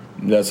see.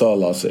 That's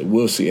all I'll say.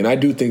 We'll see. And I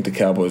do think the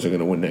Cowboys are going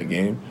to win that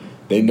game.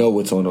 They know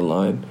what's on the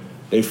line.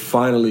 They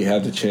finally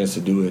have the chance to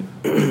do it,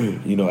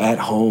 at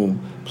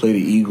home, play the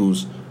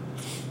Eagles.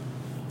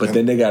 But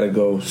then they got to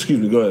go. Excuse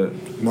me, go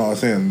ahead. No, I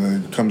was saying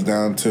it comes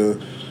down to,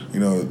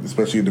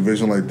 especially a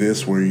division like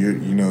this where you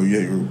have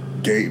your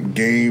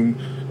game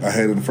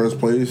ahead in the first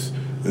place.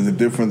 There's a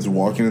difference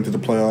walking into the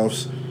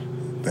playoffs,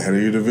 the head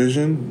of your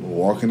division,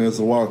 walking as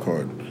a wild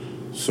card.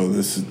 So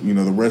this is,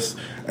 the rest.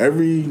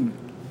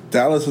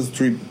 Dallas has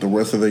treated the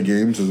rest of their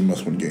games as a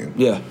must-win game.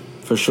 Yeah.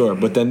 For sure.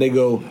 But then they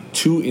go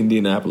to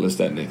Indianapolis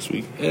that next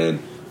week. And,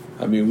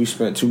 we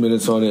spent 2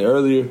 minutes on it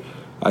earlier.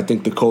 I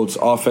think the Colts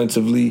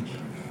offensively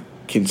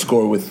can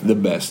score with the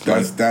best.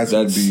 That's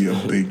going to be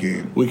a big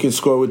game. We can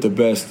score with the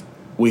best.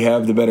 We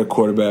have the better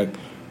quarterback.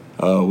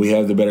 We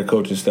have the better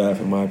coaching staff,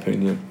 in my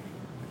opinion.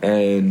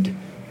 And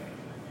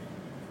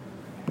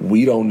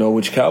we don't know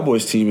which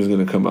Cowboys team is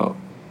going to come out.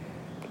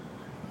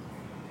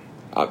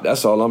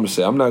 That's all I'm going to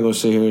say. I'm not going to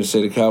sit here and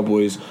say the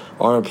Cowboys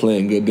aren't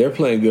playing good. They're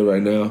playing good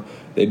right now.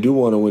 They do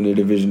want to win the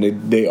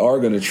division. They are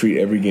going to treat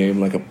every game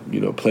like a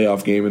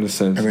playoff game in a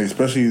sense. And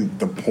especially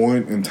the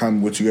point in time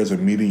in which you guys are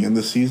meeting in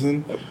the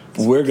season.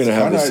 We're going to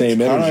have the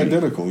same energy. Kind of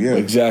identical, yeah.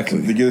 Exactly.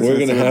 We're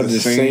going to have the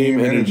same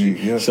energy.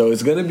 Yeah. So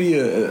it's going to be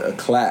a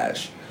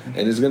clash.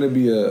 And it's going to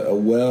be a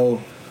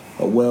well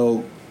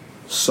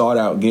sought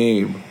out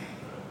game.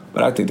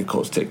 But I think the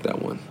Colts take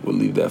that one. We'll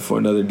leave that for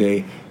another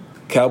day.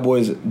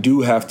 Cowboys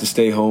do have to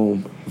stay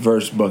home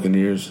versus the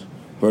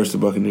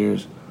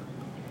Buccaneers.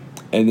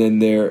 And then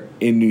they're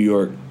in New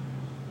York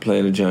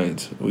playing the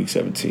Giants week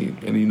 17.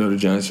 And the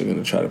Giants are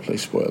going to try to play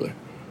spoiler.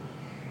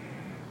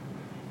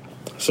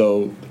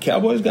 So the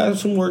Cowboys got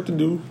some work to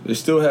do. They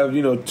still have,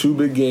 two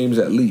big games,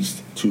 at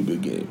least 2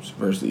 big games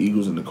versus the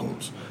Eagles and the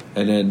Colts.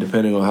 And then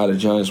depending on how the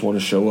Giants want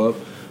to show up,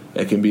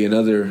 that can be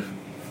another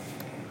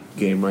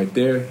game right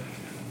there.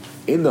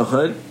 In the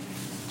hunt,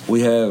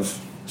 we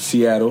have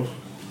Seattle.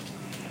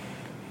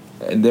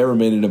 And their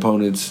remaining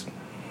opponents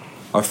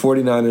are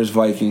 49ers,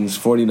 Vikings,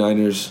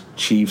 49ers,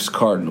 Chiefs,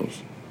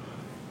 Cardinals.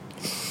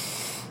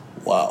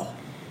 Wow.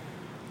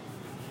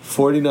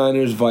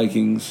 49ers,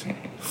 Vikings,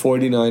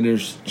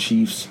 49ers,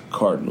 Chiefs,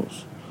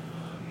 Cardinals.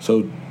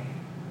 So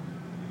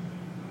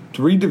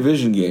 3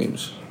 division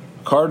games.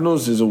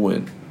 Cardinals is a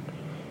win.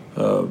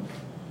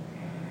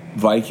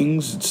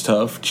 Vikings, it's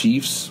tough.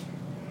 Chiefs,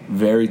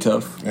 Very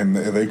tough. And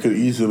they could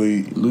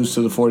easily lose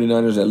to the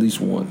 49ers at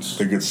least once.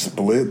 They could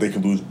split. They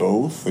could lose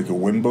both. They could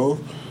win both.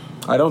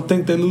 I don't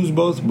think they lose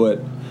both,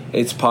 but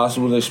it's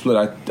possible they split.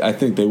 I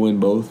think they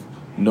win both,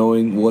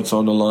 knowing what's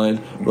on the line.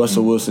 Mm-hmm.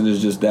 Russell Wilson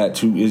is just that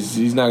too.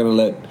 He's not going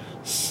to let,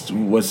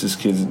 what's this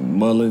kid's,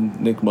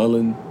 Nick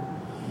Mullen?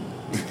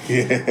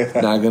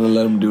 Yeah. Not going to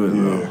let him do it,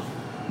 bro.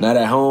 Not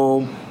at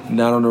home,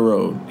 not on the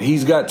road.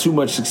 He's got too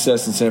much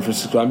success in San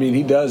Francisco. I mean,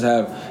 he has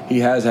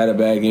had a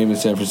bad game in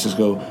San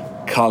Francisco.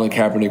 Colin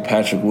Kaepernick,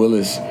 Patrick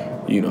Willis,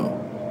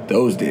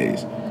 those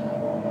days.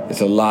 It's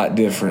a lot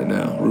different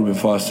now. Reuben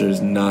Foster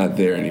is not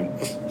there anymore.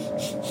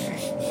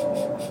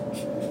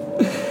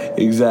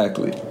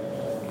 Exactly.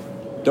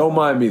 Don't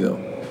mind me, though.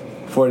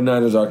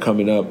 49ers are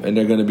coming up, and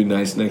they're going to be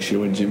nice next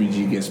year when Jimmy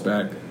G gets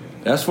back.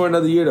 That's for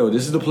another year, though.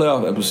 This is the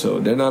playoff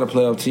episode. They're not a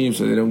playoff team,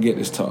 so they don't get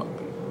this talk.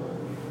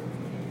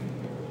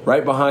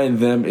 Right behind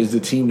them is the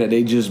team that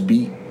they just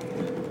beat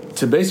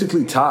to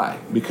basically tie,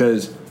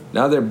 because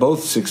now they're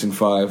both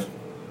 6-5.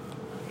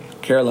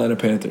 Carolina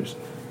Panthers.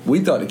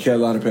 We thought the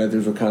Carolina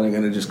Panthers were kind of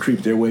going to just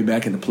creep their way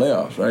back in the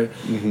playoffs, right?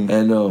 Mm-hmm.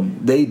 And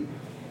they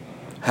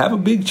have a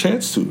big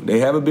chance to.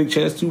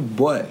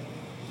 But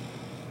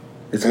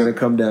it's going to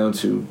come down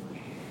to,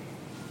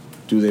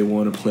 do they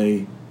want to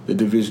play the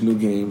divisional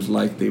games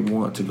like they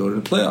want to go to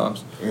the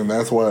playoffs? And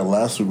that's why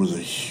last week was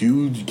a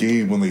huge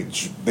game when they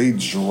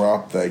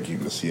dropped that game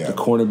to Seattle.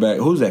 The cornerback,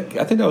 who's that?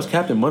 I think that was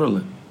Captain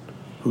Munderland,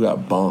 who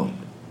got bombed.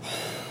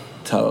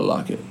 Tyler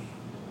Lockett.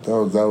 That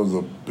was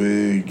a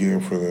big game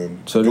for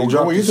them. So they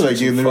going into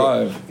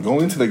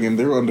that game,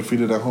 they were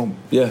undefeated at home.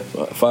 Yeah,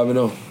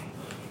 5-0.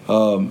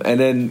 And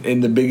then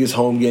in the biggest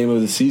home game of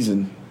the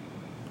season,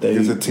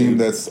 it's a team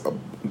that's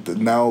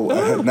now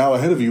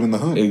ahead of you in the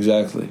hunt.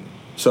 Exactly.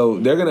 So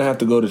they're gonna have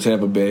to go to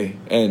Tampa Bay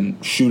and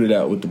shoot it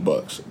out with the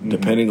Bucs,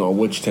 depending on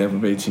which Tampa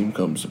Bay team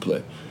comes to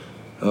play.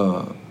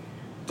 Then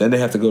they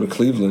have to go to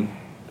Cleveland.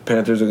 The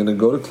Panthers are gonna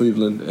go to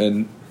Cleveland,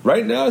 and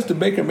right now it's the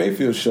Baker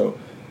Mayfield show.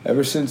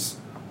 Ever since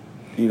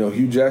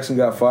Hugh Jackson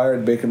got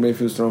fired, Baker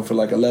Mayfield's thrown for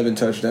like 11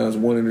 touchdowns,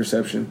 1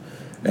 interception.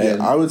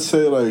 And I would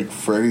say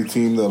for any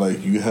team that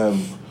you have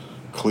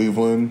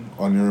Cleveland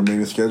on your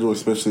remaining schedule,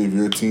 especially if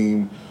your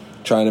team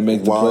trying to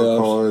make the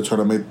playoffs,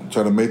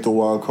 trying to make the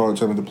wild card,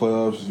 trying to make the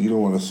playoffs, you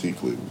don't want to see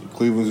Cleveland.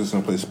 Cleveland's just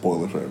gonna play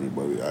spoiler for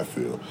everybody, I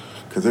feel,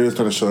 because they're just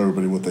trying to show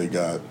everybody what they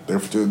got. They're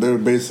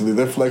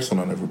flexing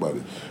on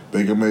everybody.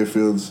 Baker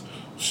Mayfield's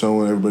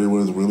showing everybody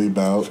what it's really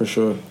about. For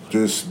sure.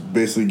 Just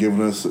basically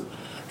giving us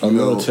a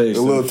little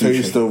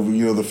taste of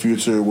the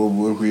future,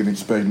 what we can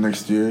expect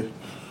next year.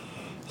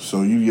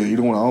 So you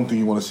don't want. I don't think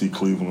you want to see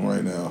Cleveland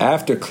right now.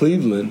 After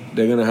Cleveland,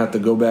 they're gonna have to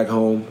go back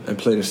home and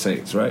play the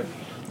Saints, right?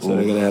 So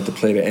they're gonna have to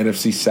play the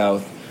NFC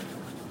South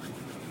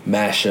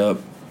mashup,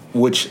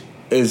 which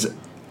is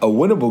a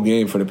winnable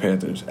game for the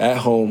Panthers at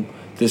home.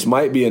 This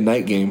might be a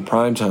night game,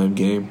 primetime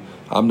game.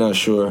 I'm not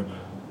sure.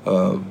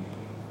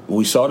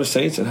 We saw the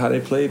Saints and how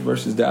they played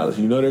versus Dallas.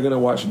 They're going to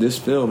watch this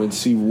film and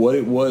see what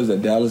it was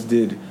that Dallas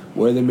did,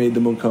 where they made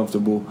them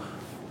uncomfortable,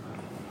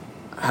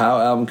 how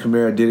Alvin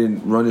Kamara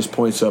didn't run his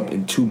points up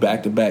in 2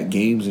 back-to-back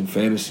games in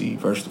fantasy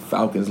versus the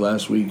Falcons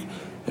last week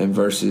and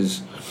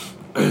versus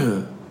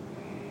the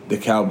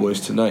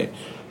Cowboys tonight.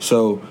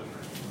 So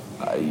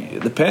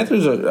the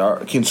Panthers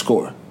can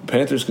score. The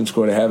Panthers can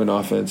score. They have an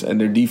offense,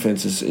 and their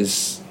defense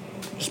is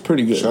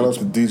pretty good. Shout out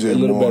to DJ Moore. A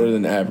little better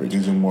than average.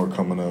 DJ Moore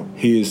coming up.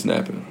 He is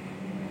snapping.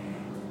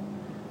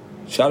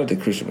 Shout out to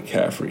Christian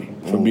McCaffrey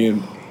for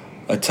being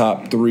a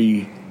top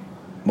 3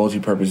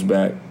 multi-purpose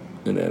back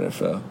in the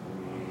NFL.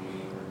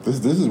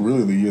 This is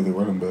really the year of the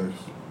running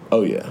backs.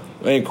 Oh, yeah.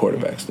 And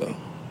quarterbacks, though.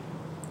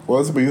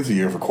 Well, it's a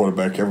year for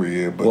quarterback every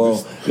year.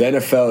 But the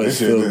NFL is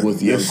filled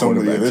with young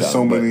quarterbacks. There's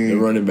so many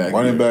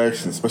running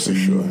backs, especially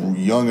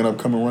young and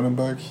upcoming running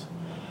backs.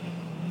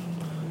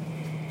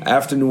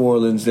 After New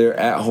Orleans, they're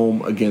at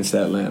home against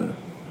Atlanta.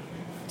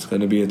 It's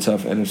going to be a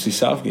tough NFC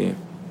South game.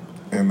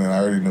 And then I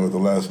already know what the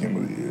last game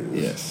of the year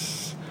is.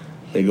 Yes.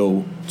 They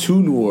go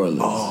to New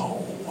Orleans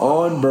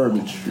on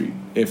Bourbon Street,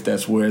 if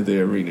that's where the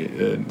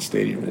arena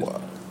stadium is. Wow.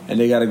 And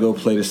they got to go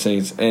play the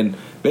Saints and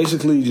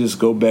basically just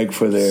go beg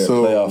for their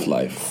playoff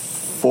life.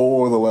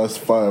 4 of the last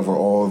 5 are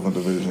all in the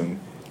division,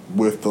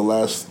 with the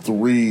last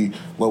 2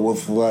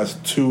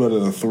 out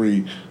of the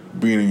 3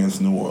 being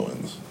against New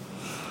Orleans.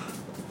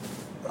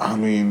 I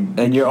mean,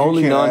 and your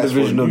only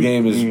non-divisional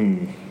game is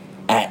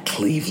at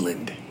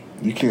Cleveland.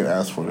 You can't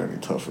ask for it any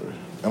tougher.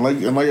 And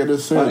like I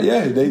just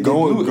said, they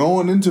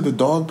going into the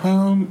dog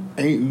pound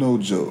ain't no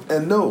joke.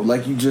 And no,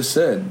 like you just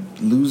said,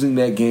 losing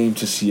that game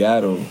to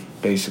Seattle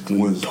basically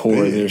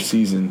tore their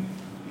season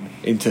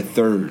into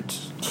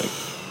thirds.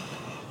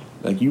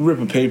 Like you rip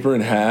a paper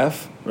in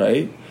half,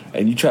 right?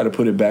 And you try to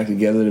put it back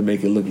together to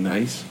make it look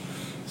nice.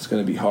 It's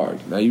gonna be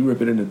hard. Now you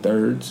rip it into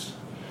thirds.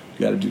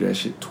 You got to do that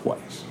shit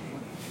twice.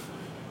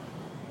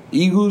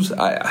 Eagles,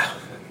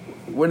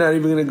 we're not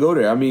even going to go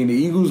there. I mean, the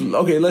Eagles,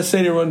 okay, let's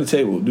say they run the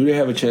table. Do they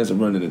have a chance of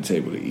running the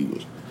table, the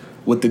Eagles?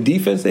 With the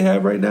defense they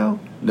have right now?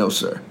 No,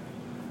 sir.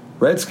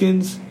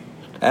 Redskins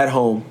at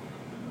home.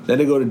 Then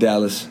they go to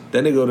Dallas.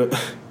 Then they go to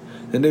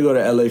Then they go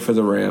to LA for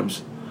the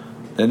Rams.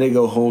 Then they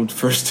go home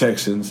first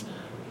Texans.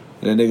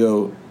 And then they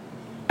go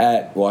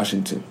at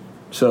Washington.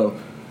 So,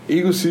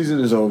 Eagles season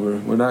is over.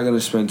 We're not going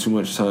to spend too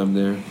much time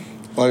there.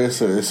 Like I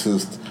said, it's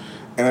just,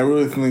 and I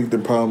really think the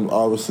problem,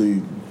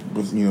 obviously,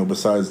 with,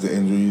 besides the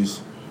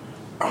injuries,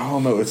 I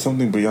don't know. It's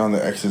something beyond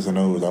the X's and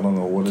O's. I don't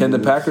know what. Can the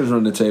Packers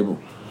run the table?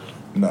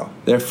 No.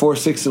 They're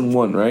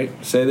 4-6-1, right?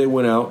 Say they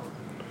went out.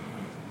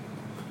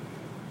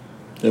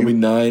 They'll be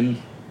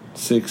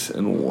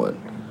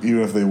 9-6-1.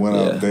 Even if they went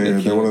out, they're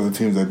they one of the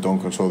teams that don't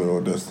control their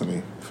own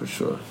destiny. For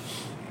sure.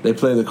 They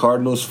play the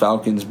Cardinals,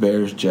 Falcons,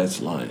 Bears,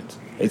 Jets, Lions.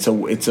 It's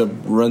a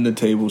run the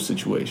table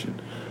situation.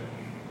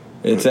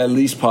 It's at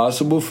least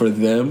possible for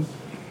them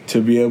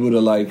to be able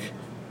to like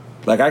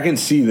I can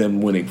see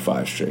them winning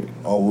 5 straight.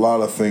 A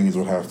lot of things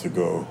would have to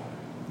go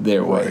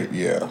their way. Right,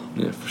 yeah.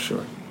 Yeah, for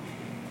sure.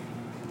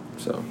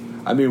 So,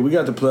 I mean, we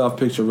got the playoff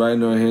picture right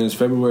in our hands.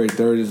 February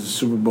 3rd is the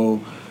Super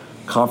Bowl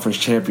Conference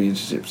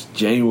Championships.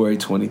 January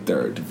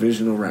 23rd,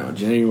 divisional round.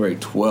 January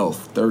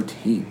 12th,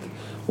 13th.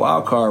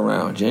 Wild card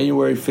round,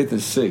 January 5th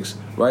and 6th.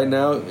 Right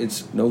now,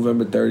 it's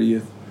November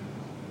 30th.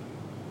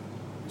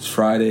 It's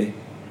Friday.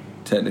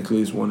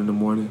 Technically, it's 1 in the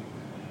morning.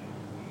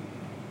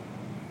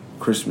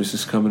 Christmas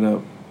is coming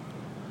up.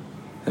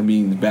 I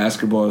mean, the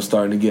basketball is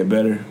starting to get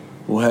better.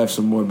 We'll have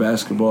some more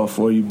basketball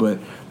for you, but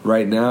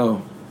right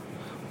now,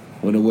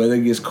 when the weather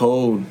gets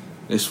cold,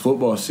 it's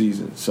football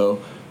season.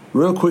 So,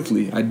 real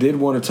quickly, I did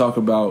want to talk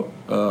about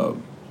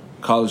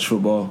college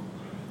football.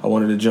 I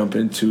wanted to jump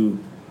into.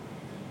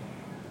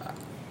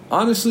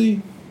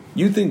 Honestly,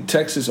 you think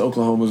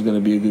Texas-Oklahoma is going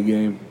to be a good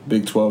game?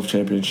 Big 12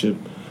 championship.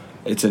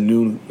 It's a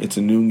noon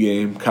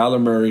game.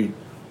 Kyler Murray,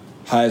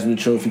 Heisman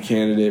Trophy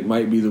candidate,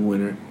 might be the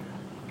winner.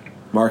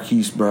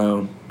 Marquise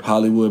Brown,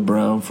 Hollywood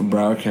Brown from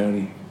Broward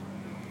County.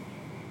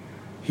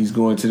 He's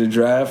going to the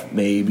draft?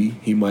 Maybe.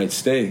 He might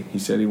stay. He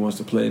said he wants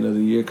to play another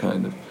year,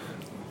 kind of.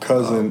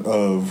 Cousin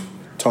of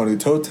Tony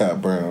Toe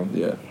Tap Brown.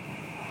 Yeah.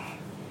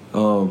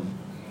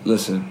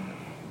 Listen,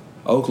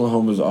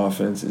 Oklahoma's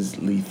offense is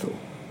lethal.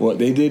 What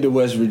they did to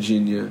West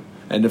Virginia,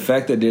 and the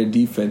fact that their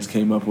defense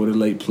came up with a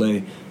late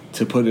play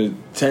to put a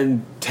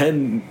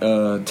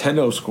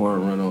 10-0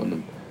 scoring run on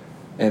them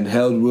and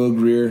held Will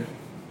Grier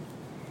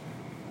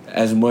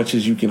as much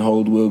as you can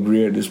hold Will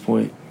Grier at this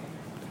point,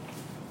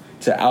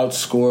 to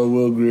outscore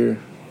Will Grier,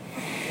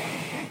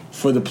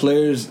 for the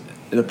players,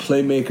 the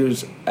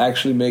playmakers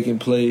actually making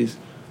plays,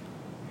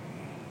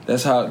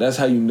 that's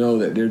how you know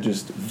that they're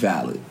just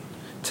valid.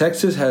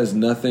 Texas has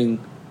nothing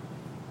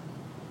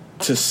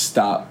to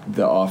stop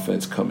the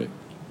offense coming.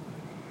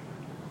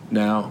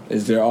 Now,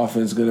 is their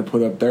offense going to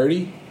put up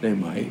 30? They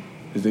might.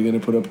 Is they going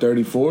to put up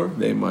 34?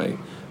 They might.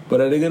 But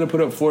are they going to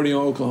put up 40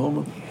 on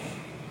Oklahoma?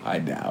 I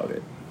doubt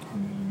it.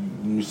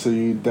 You say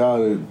you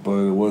doubt it, but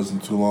it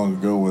wasn't too long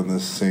ago when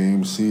this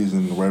same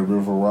season, Red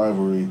River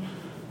rivalry,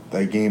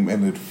 that game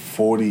ended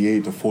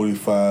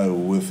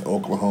 48-45 with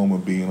Oklahoma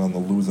being on the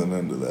losing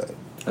end of that.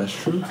 That's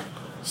true.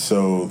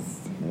 So,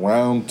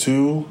 round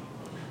 2.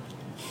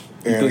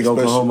 You think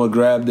Oklahoma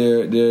grabbed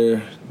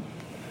their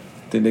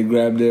think they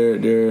grabbed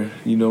their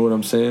you know what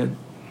I'm saying?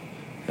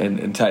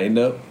 And tightened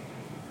up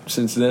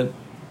since then?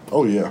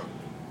 Oh, yeah.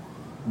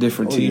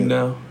 Different team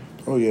now?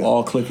 Oh, yeah.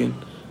 All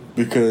clicking?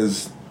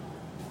 Because,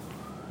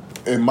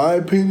 in my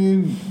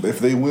opinion, if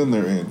they win,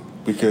 they're in.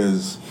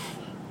 Because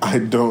I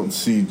don't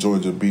see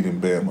Georgia beating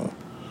Bama.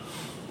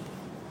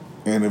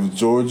 And if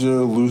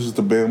Georgia loses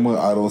to Bama,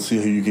 I don't see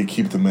how you can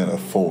keep them at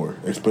 4,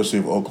 especially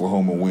if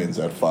Oklahoma wins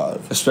at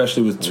 5.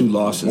 Especially with 2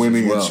 losses.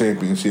 Winning as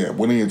well.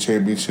 winning a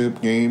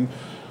championship game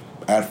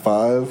at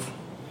 5,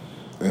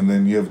 and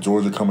then you have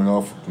Georgia coming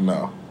off.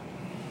 No.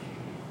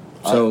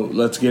 So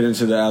let's get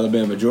into the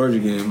Alabama-Georgia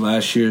game,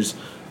 last year's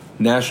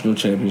national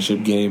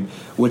championship game,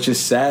 which is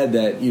sad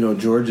that,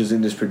 Georgia's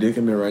in this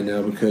predicament right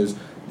now because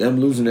them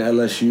losing to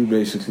LSU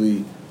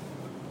basically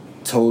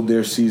told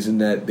their season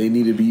that they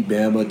need to beat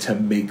Bama to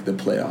make the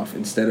playoff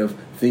instead of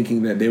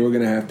thinking that they were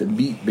going to have to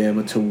beat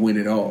Bama to win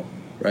it all,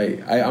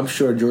 right? I'm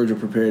sure Georgia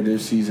prepared their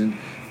season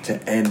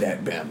to end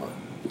at Bama.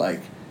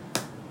 Like,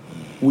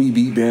 we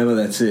beat Bama,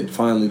 that's it.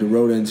 Finally, the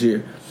road ends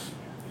here.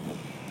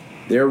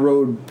 Their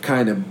road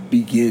kind of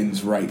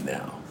begins right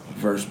now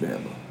versus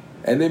Bama.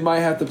 And they might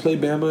have to play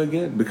Bama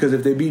again because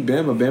if they beat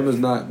Bama, Bama's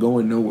not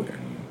going nowhere.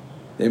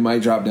 They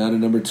might drop down to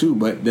number 2.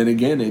 But then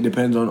again, it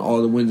depends on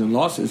all the wins and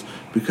losses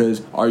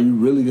because are you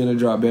really going to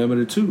drop Bama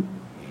to 2?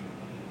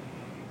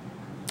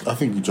 I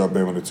think you drop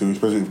Bama to 2,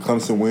 especially if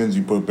Clemson wins,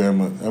 you put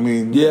Bama. I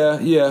mean, Yeah.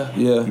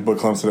 You put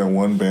Clemson at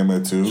 1, Bama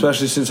at 2.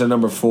 Especially since they're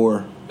number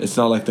 4. It's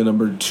not like the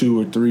number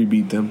 2 or 3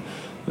 beat them.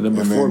 The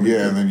number 4 beat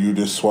them. And then you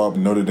just swap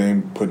Notre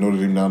Dame, put Notre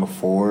Dame down to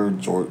 4,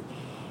 Georgia.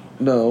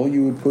 No,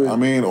 you would put... I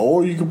mean,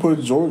 or you could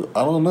put Georgia.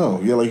 I don't know.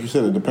 Yeah, like you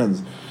said, it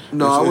depends.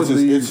 No,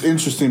 it's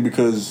interesting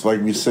because, like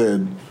we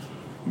said,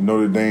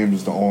 Notre Dame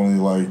is the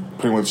only,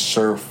 pretty much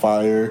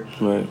surefire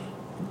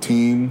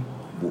team,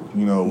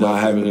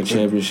 not having a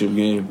championship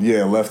game.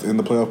 Yeah, left in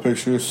the playoff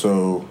picture.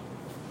 So,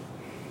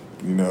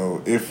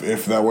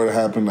 if that were to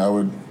happen, I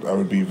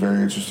would be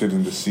very interested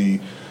in to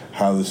see.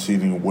 how the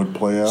seeding would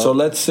play out. So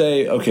let's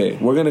say, okay,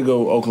 we're going to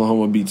go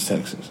Oklahoma beats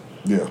Texas.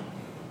 Yeah.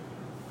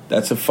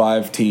 That's a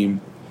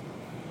 5-team.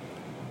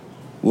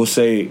 We'll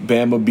say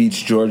Bama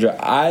beats Georgia.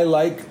 I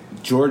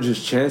like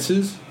Georgia's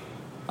chances.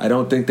 I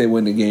don't think they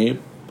win the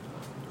game.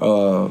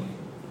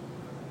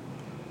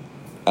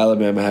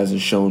 Alabama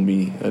hasn't shown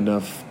me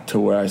enough to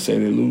where I say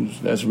they lose.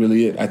 That's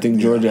really it. I think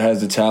Georgia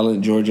has the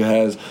talent. Georgia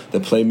has the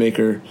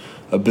playmaker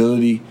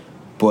ability,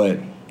 but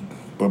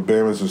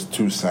Bama's just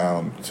too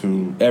sound,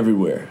 too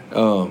everywhere.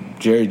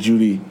 Jerry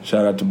Jeudy,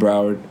 shout out to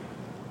Broward.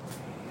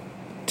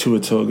 Tua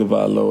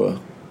Tagovailoa,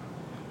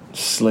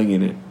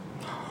 slinging it.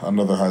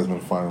 Another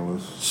Heisman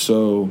finalist.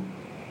 So,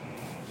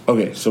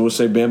 okay, so we'll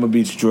say Bama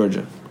beats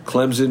Georgia.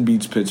 Clemson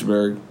beats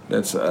Pittsburgh.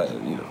 That's,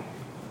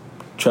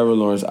 Trevor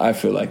Lawrence, I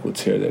feel like, will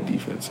tear their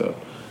defense up.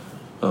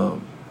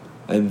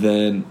 And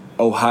then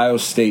Ohio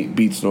State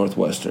beats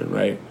Northwestern,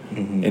 right?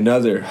 Mm-hmm.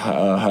 Another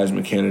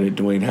Heisman candidate,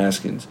 Dwayne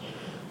Haskins,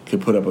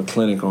 could put up a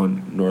clinic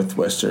on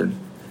Northwestern.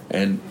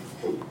 And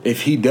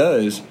if he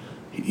does,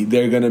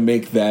 they're going to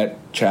make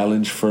that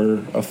challenge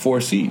for a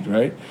 4 seed,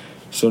 right?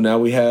 So now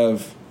we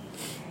have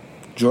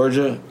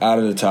Georgia out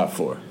of the top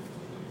 4.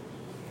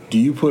 Do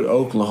you put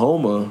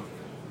Oklahoma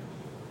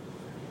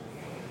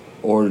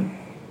or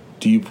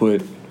do you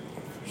put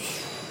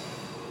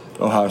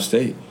Ohio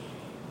State?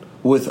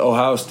 With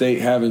Ohio State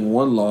having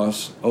 1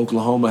 loss,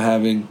 Oklahoma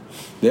having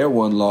their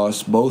 1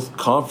 loss, both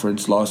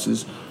conference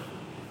losses,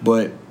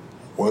 but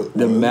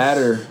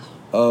matter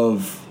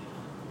of...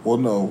 Well,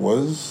 no,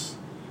 was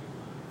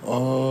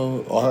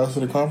Ohio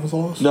State a conference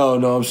loss? No,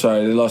 I'm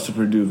sorry. They lost to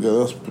Purdue. Yeah,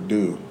 that's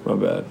Purdue. My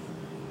bad.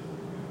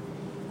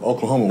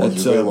 Oklahoma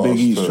was That's Big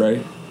East,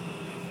 right?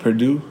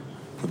 Purdue?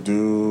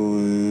 Purdue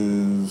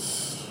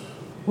is...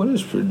 What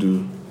is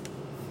Purdue?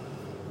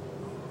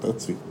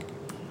 That's a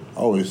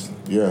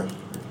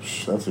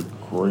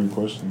great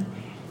question.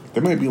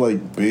 They might be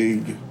like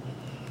Big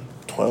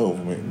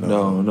 12.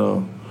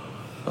 No.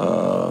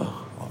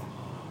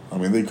 I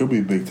mean, they could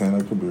be Big 10.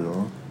 I could be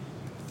wrong.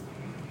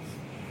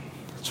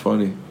 It's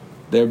funny.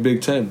 They're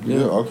Big 10. Yeah,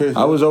 okay. So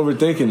I was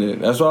overthinking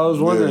it. That's why I was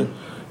wondering. Yeah.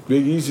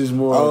 Big East is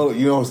more... Oh,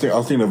 I was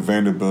thinking of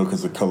Vanderbilt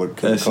because the color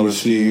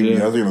scheme.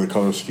 Yeah. I was thinking of the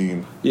color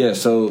scheme. Yeah,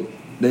 so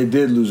they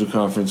did lose a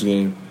conference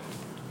game.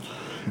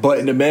 But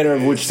in the manner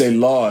of which they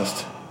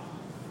lost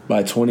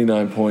by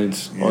 29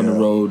 points on the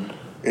road.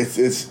 It's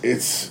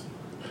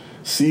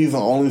see, the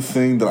only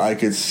thing that I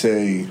could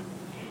say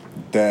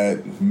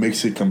that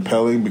makes it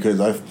compelling, because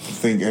I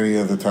think any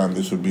other time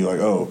this would be like,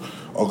 oh,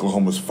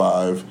 Oklahoma's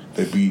 5.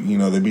 They beat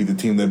the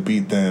team that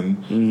beat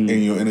them in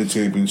the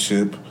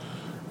championship.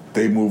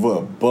 They move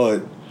up.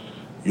 But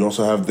you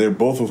also have they're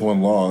both with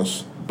 1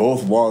 loss.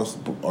 Both lost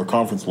a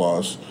conference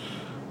loss.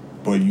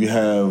 But you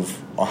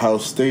have Ohio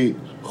State,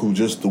 who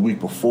just the week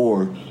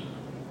before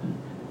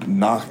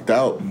knocked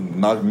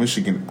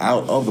Michigan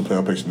out of the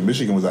playoff picture.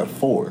 Michigan was at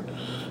 4.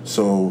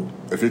 So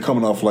if you're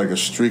coming off like a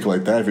streak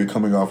like that, if you're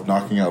coming off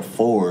knocking out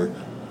 4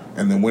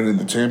 and then winning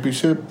the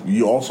championship,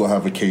 you also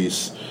have a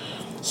case.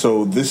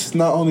 So this is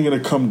not only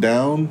going to come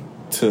down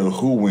to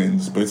who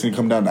wins, but it's going to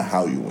come down to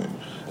how you win.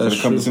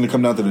 It's going to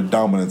come down to the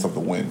dominance of the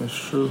win. That's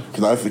true.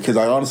 Because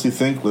I honestly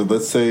think,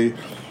 let's say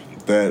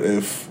that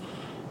if,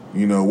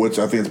 which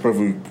I think is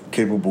perfectly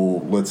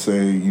capable, let's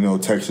say,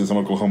 Texas and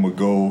Oklahoma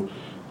go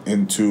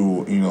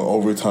into,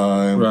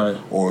 overtime, right,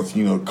 or,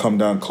 come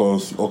down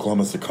close,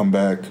 Oklahoma has to come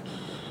back,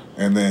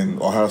 and then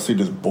Ohio State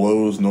just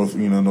blows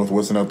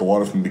Northwestern out the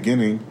water from the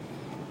beginning.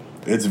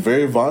 It's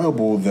very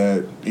viable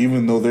that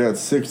even though they're at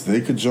 6,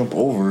 they could jump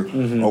over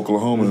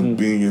Oklahoma,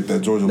 being it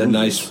that Georgia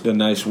loses. The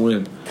nice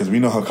win. Because we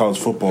know how college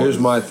football is. Here's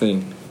my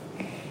thing.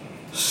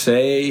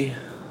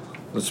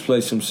 Let's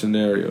play some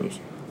scenarios.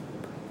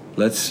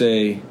 Let's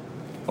say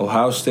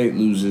Ohio State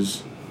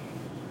loses,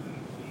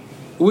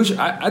 which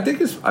I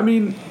think it's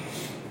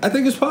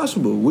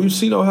possible. We've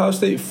seen Ohio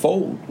State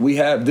fold. We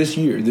have this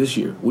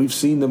year. We've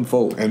seen them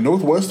fold. And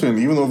Northwestern,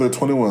 even though they're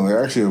 21,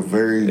 they're actually a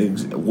very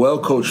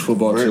well-coached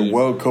football team. Very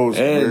well-coached,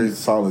 very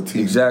solid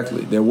team.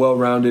 Exactly. They're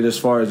well-rounded as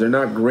far as they're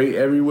not great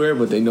everywhere,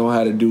 but they know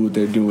how to do what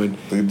they're doing.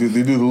 They do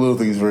the little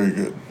things very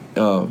good.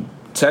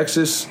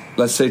 Texas,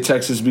 let's say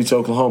Texas beats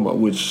Oklahoma,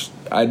 which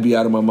I'd be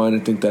out of my mind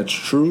to think that's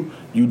true.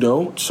 You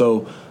don't.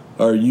 So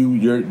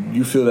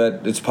you feel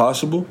that it's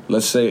possible?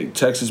 Let's say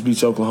Texas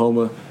beats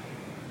Oklahoma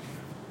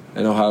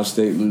and Ohio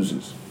State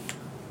loses.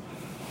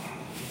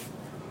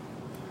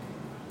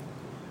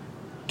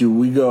 Do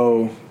we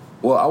go...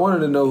 Well, I wanted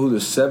to know who the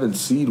 7th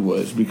seed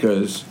was,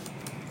 because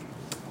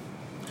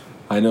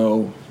I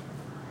know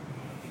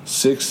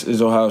 6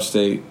 is Ohio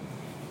State,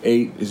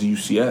 8 is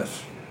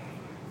UCF.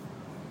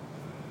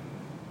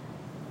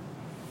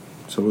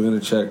 So we're going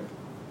to check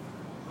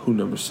who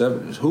number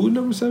 7 is. Who would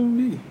number 7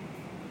 be?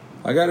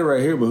 I got it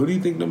right here, but who do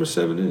you think number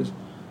 7 is?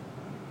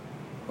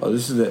 Oh,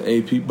 this is the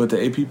AP, but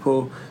the AP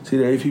poll. See,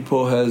 the AP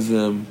poll has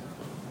them.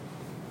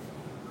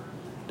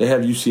 They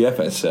have UCF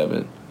at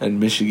 7 and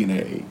Michigan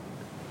at 8.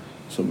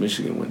 So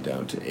Michigan went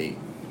down to 8.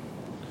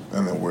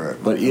 And then we're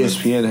at. But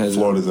ESPN has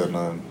Florida's at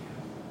 9.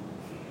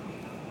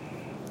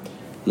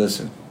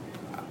 Listen,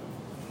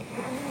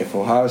 if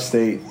Ohio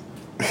State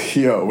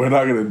Yo, we're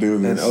not gonna do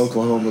and this.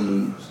 Oklahoma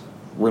lose.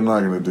 We're not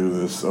gonna do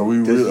this. Are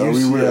we? Does Are we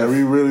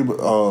UCF really?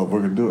 Oh,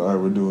 we're gonna do it. All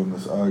right, we're doing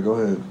this. All right, go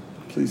ahead.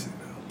 Please say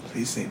no.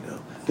 Please say no.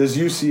 Does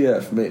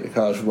UCF make the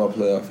college football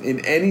playoff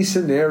in any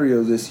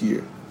scenario this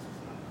year?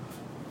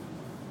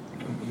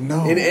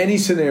 No. In any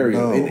scenario.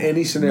 No. In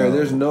any scenario. No.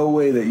 There's no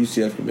way that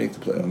UCF can make the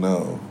playoff.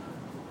 No.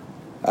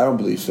 I don't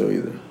believe so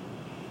either.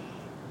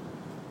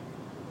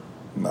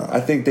 No. I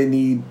think they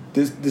need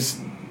this.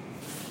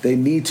 They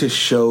need to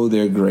show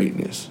their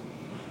greatness.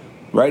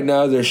 Right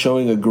now, they're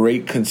showing a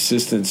great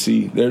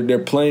consistency. They're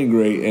playing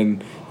great,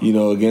 and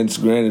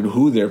against granted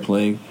who they're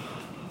playing,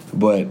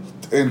 but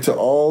And to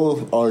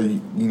all our,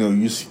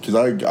 because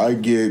I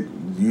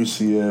get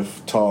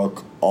UCF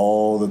talk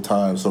all the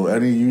time. So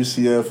any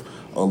UCF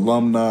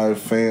alumni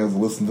fans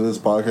listen to this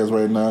podcast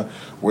right now,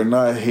 we're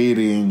not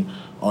hating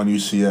on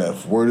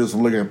UCF. We're just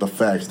looking at the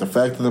facts. The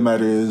fact of the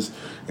matter is,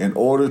 in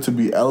order to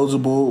be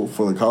eligible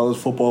for the college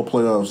football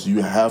playoffs,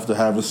 you have to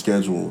have a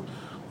schedule,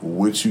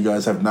 which you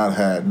guys have not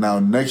had. Now,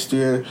 next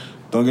year,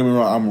 don't get me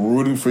wrong, I'm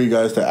rooting for you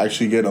guys to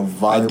actually get a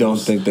viable... I don't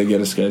think they get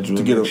a schedule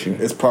next year.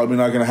 It's probably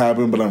not going to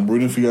happen, but I'm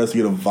rooting for you guys to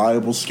get a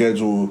viable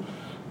schedule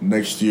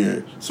next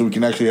year so we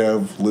can actually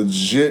have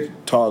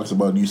legit talks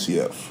about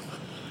UCF.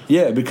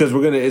 Yeah, because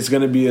it's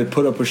gonna be a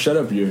put up or shut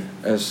up year.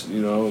 As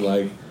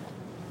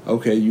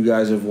okay, you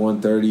guys have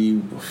won 30,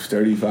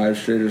 35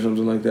 straight or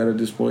something like that at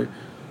this point,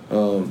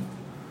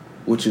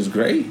 which is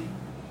great.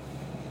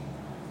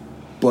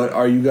 But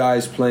are you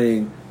guys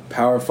playing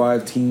Power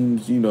 5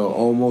 teams,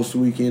 almost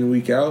week in,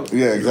 week out?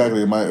 Yeah,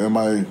 exactly.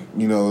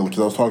 Because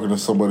I was talking to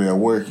somebody at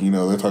work,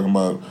 they're talking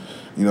about,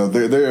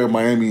 they're a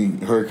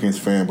Miami Hurricanes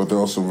fan, but they're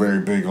also very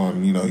big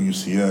on,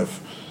 UCF.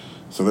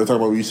 So they're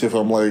talking about UCF.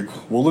 I'm like,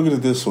 well, look at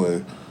it this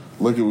way.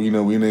 Look at, we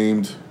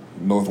named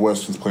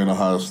Northwestern's playing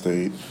Ohio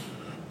State,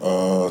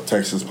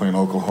 Texas playing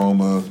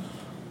Oklahoma,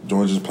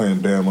 Georgia's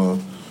playing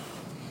Bama.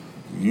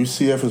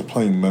 UCF is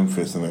playing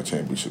Memphis in that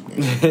championship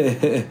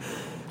game.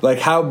 Like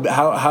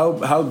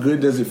how good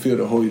does it feel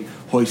to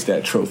hoist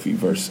that trophy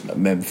versus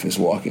Memphis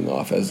walking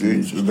off as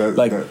losers?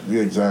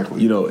 Yeah,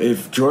 exactly.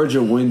 If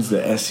Georgia wins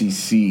the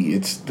SEC,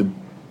 it's the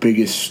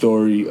biggest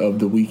story of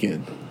the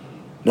weekend.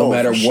 No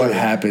matter what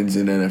happens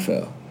in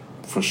NFL.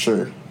 For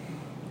sure.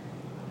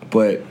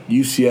 But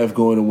UCF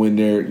going to win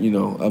their,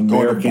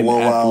 American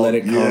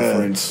Athletic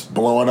Conference,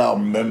 blowing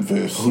out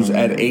Memphis, who's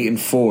at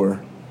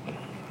 8-4.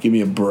 Give me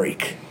a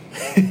break.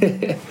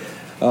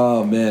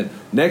 Oh man!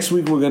 Next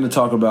week we're going to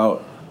talk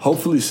about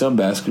hopefully some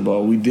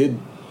basketball. We did,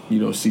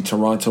 see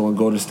Toronto and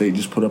Golden State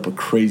just put up a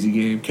crazy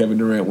game. Kevin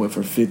Durant went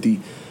for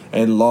 50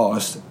 and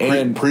lost.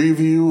 And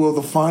preview of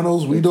the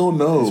finals, we don't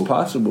know. It's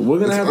possible. We're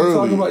gonna have to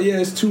talk about.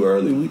 Yeah, it's too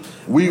early.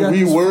 We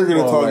were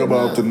gonna talk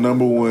about the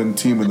number one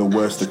team in the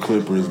West, the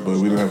Clippers, but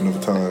we don't have enough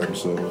time.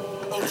 So,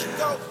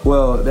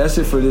 well, that's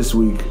it for this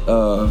week.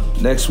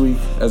 Next week,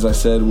 as I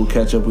said, we'll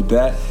catch up with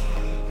that.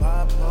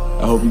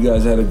 I hope you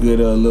guys had a good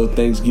little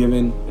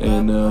Thanksgiving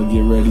and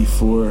get ready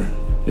for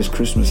this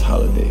Christmas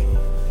holiday.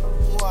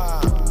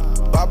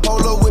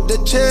 Bipolar with the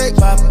check.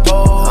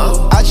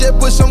 I just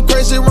put some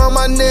crazy around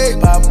my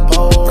neck.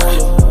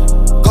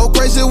 Go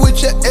crazy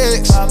with your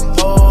ex.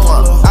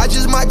 I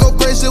just might go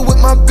crazy with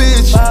my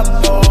bitch.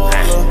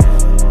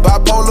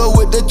 Bipolar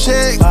with the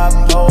check.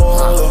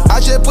 I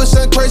just put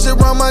some crazy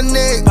around my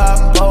neck.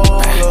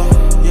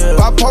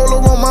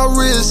 Bipolar on my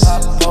wrist.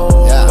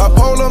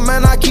 Bipolar,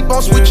 man, I keep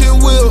on switching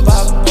wheels.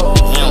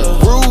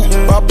 Rude,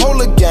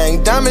 bipolar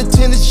gang, diamond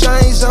tennis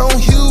chains on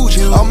huge.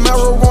 A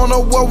marijuana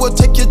war will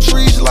take your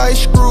trees like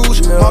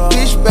Scrooge. My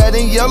bitch bad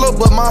and yellow,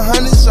 but my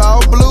honey's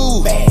all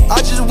blue.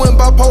 I just went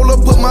bipolar,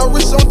 put my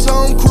wrist on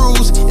Tom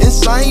Cruise.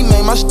 Insane,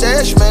 man, my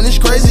stash, man, is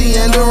crazy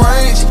in the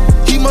range.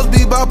 He must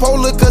be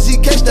bipolar, cause he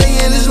can't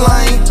stay in his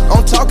lane.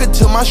 I'm talking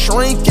to my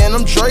shrink, and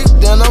I'm draped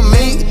in a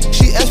mink.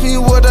 She asked me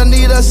what I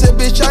need, I said,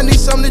 bitch, I need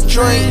something to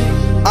drink.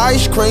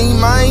 Ice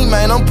cream,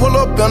 man, I'm pull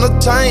up in a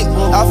tank.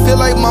 I feel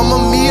like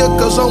Mamma Mia,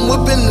 cause I'm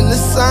whipping in the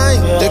same.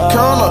 The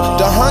colonel,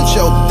 the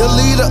honcho, the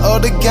leader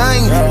of the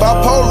gang.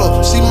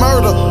 Bipolar, see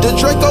murder, the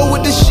Draco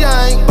with the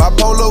shine.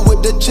 Bipolar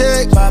with the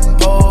check.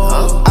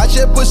 I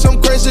just put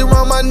some crazy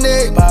around my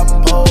neck.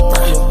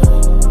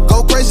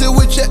 Go crazy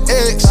with your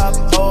ex.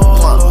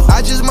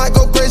 I just might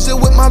go crazy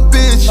with my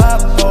bitch.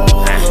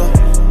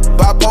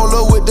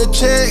 Bipolar with the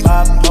check.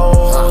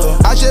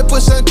 I just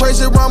put some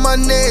crazy around my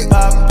neck.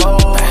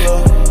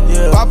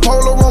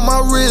 Bipolar on my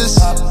wrist.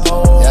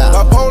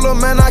 Bipolar,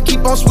 man, I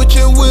keep on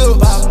switching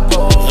wheels.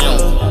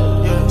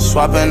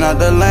 Swapping out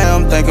the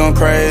lamb, think I'm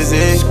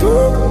crazy.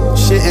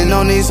 Shitting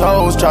on these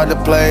hoes, tried to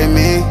play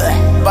me.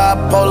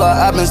 Bipolar,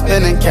 I've been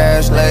spending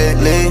cash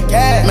lately.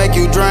 Make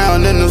you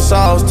drown in the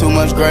sauce, too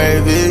much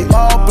gravy.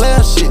 Ball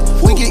player shit,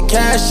 we get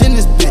cash in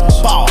this bitch.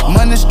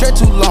 Money straight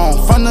too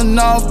long, from the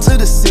north to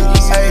the city.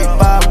 Hey,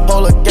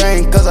 bipolar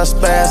gang, cause I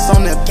spaz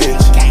on that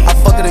bitch. I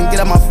fuck it and get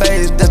out my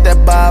face, that's that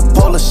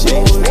bipolar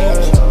shit.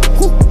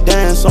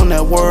 Dance on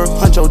that word,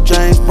 Huncho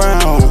James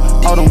Brown.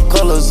 All them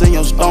colors in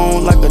your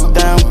stone like a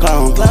damn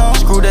clown.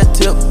 Screw that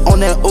tip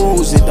on that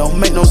ooze, it don't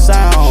make no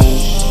sound.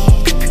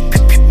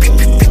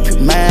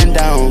 man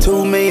down.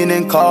 2 million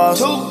in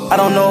cars, I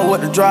don't know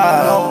what to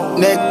drive.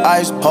 Neck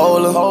ice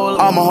polar,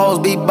 all my hoes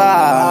be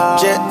by.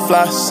 Jet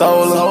fly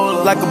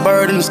solar, like a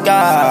bird in the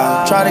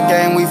sky. Try the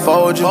game, we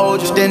fold you.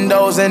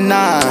 Stendos and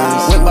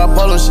nines. Went by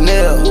Polo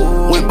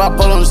Chanel, went by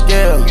Polo on the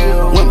scale.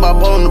 Went by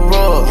Polo on the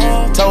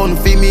rug, told them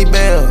feed me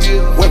bail.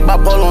 Went by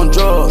Polo on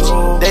drugs,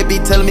 they be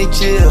telling me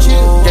chill.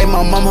 Gave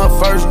my mom her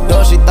first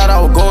dose, she thought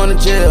I was going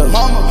to jail.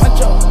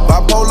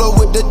 Bipolar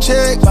with the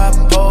check.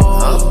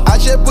 I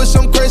just put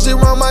some crazy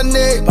around my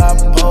neck.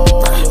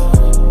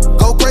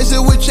 Go crazy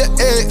with your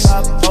ex.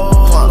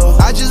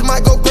 I just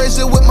might go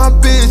crazy with my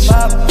bitch.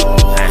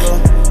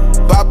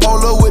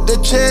 Bipolar with the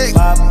check.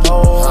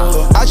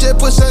 I just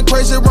put some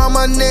crazy around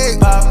my neck.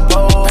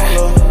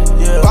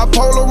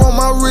 Bipolar on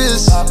my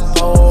wrist.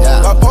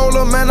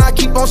 Bipolar, man, I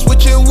keep on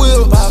switching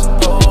wheels.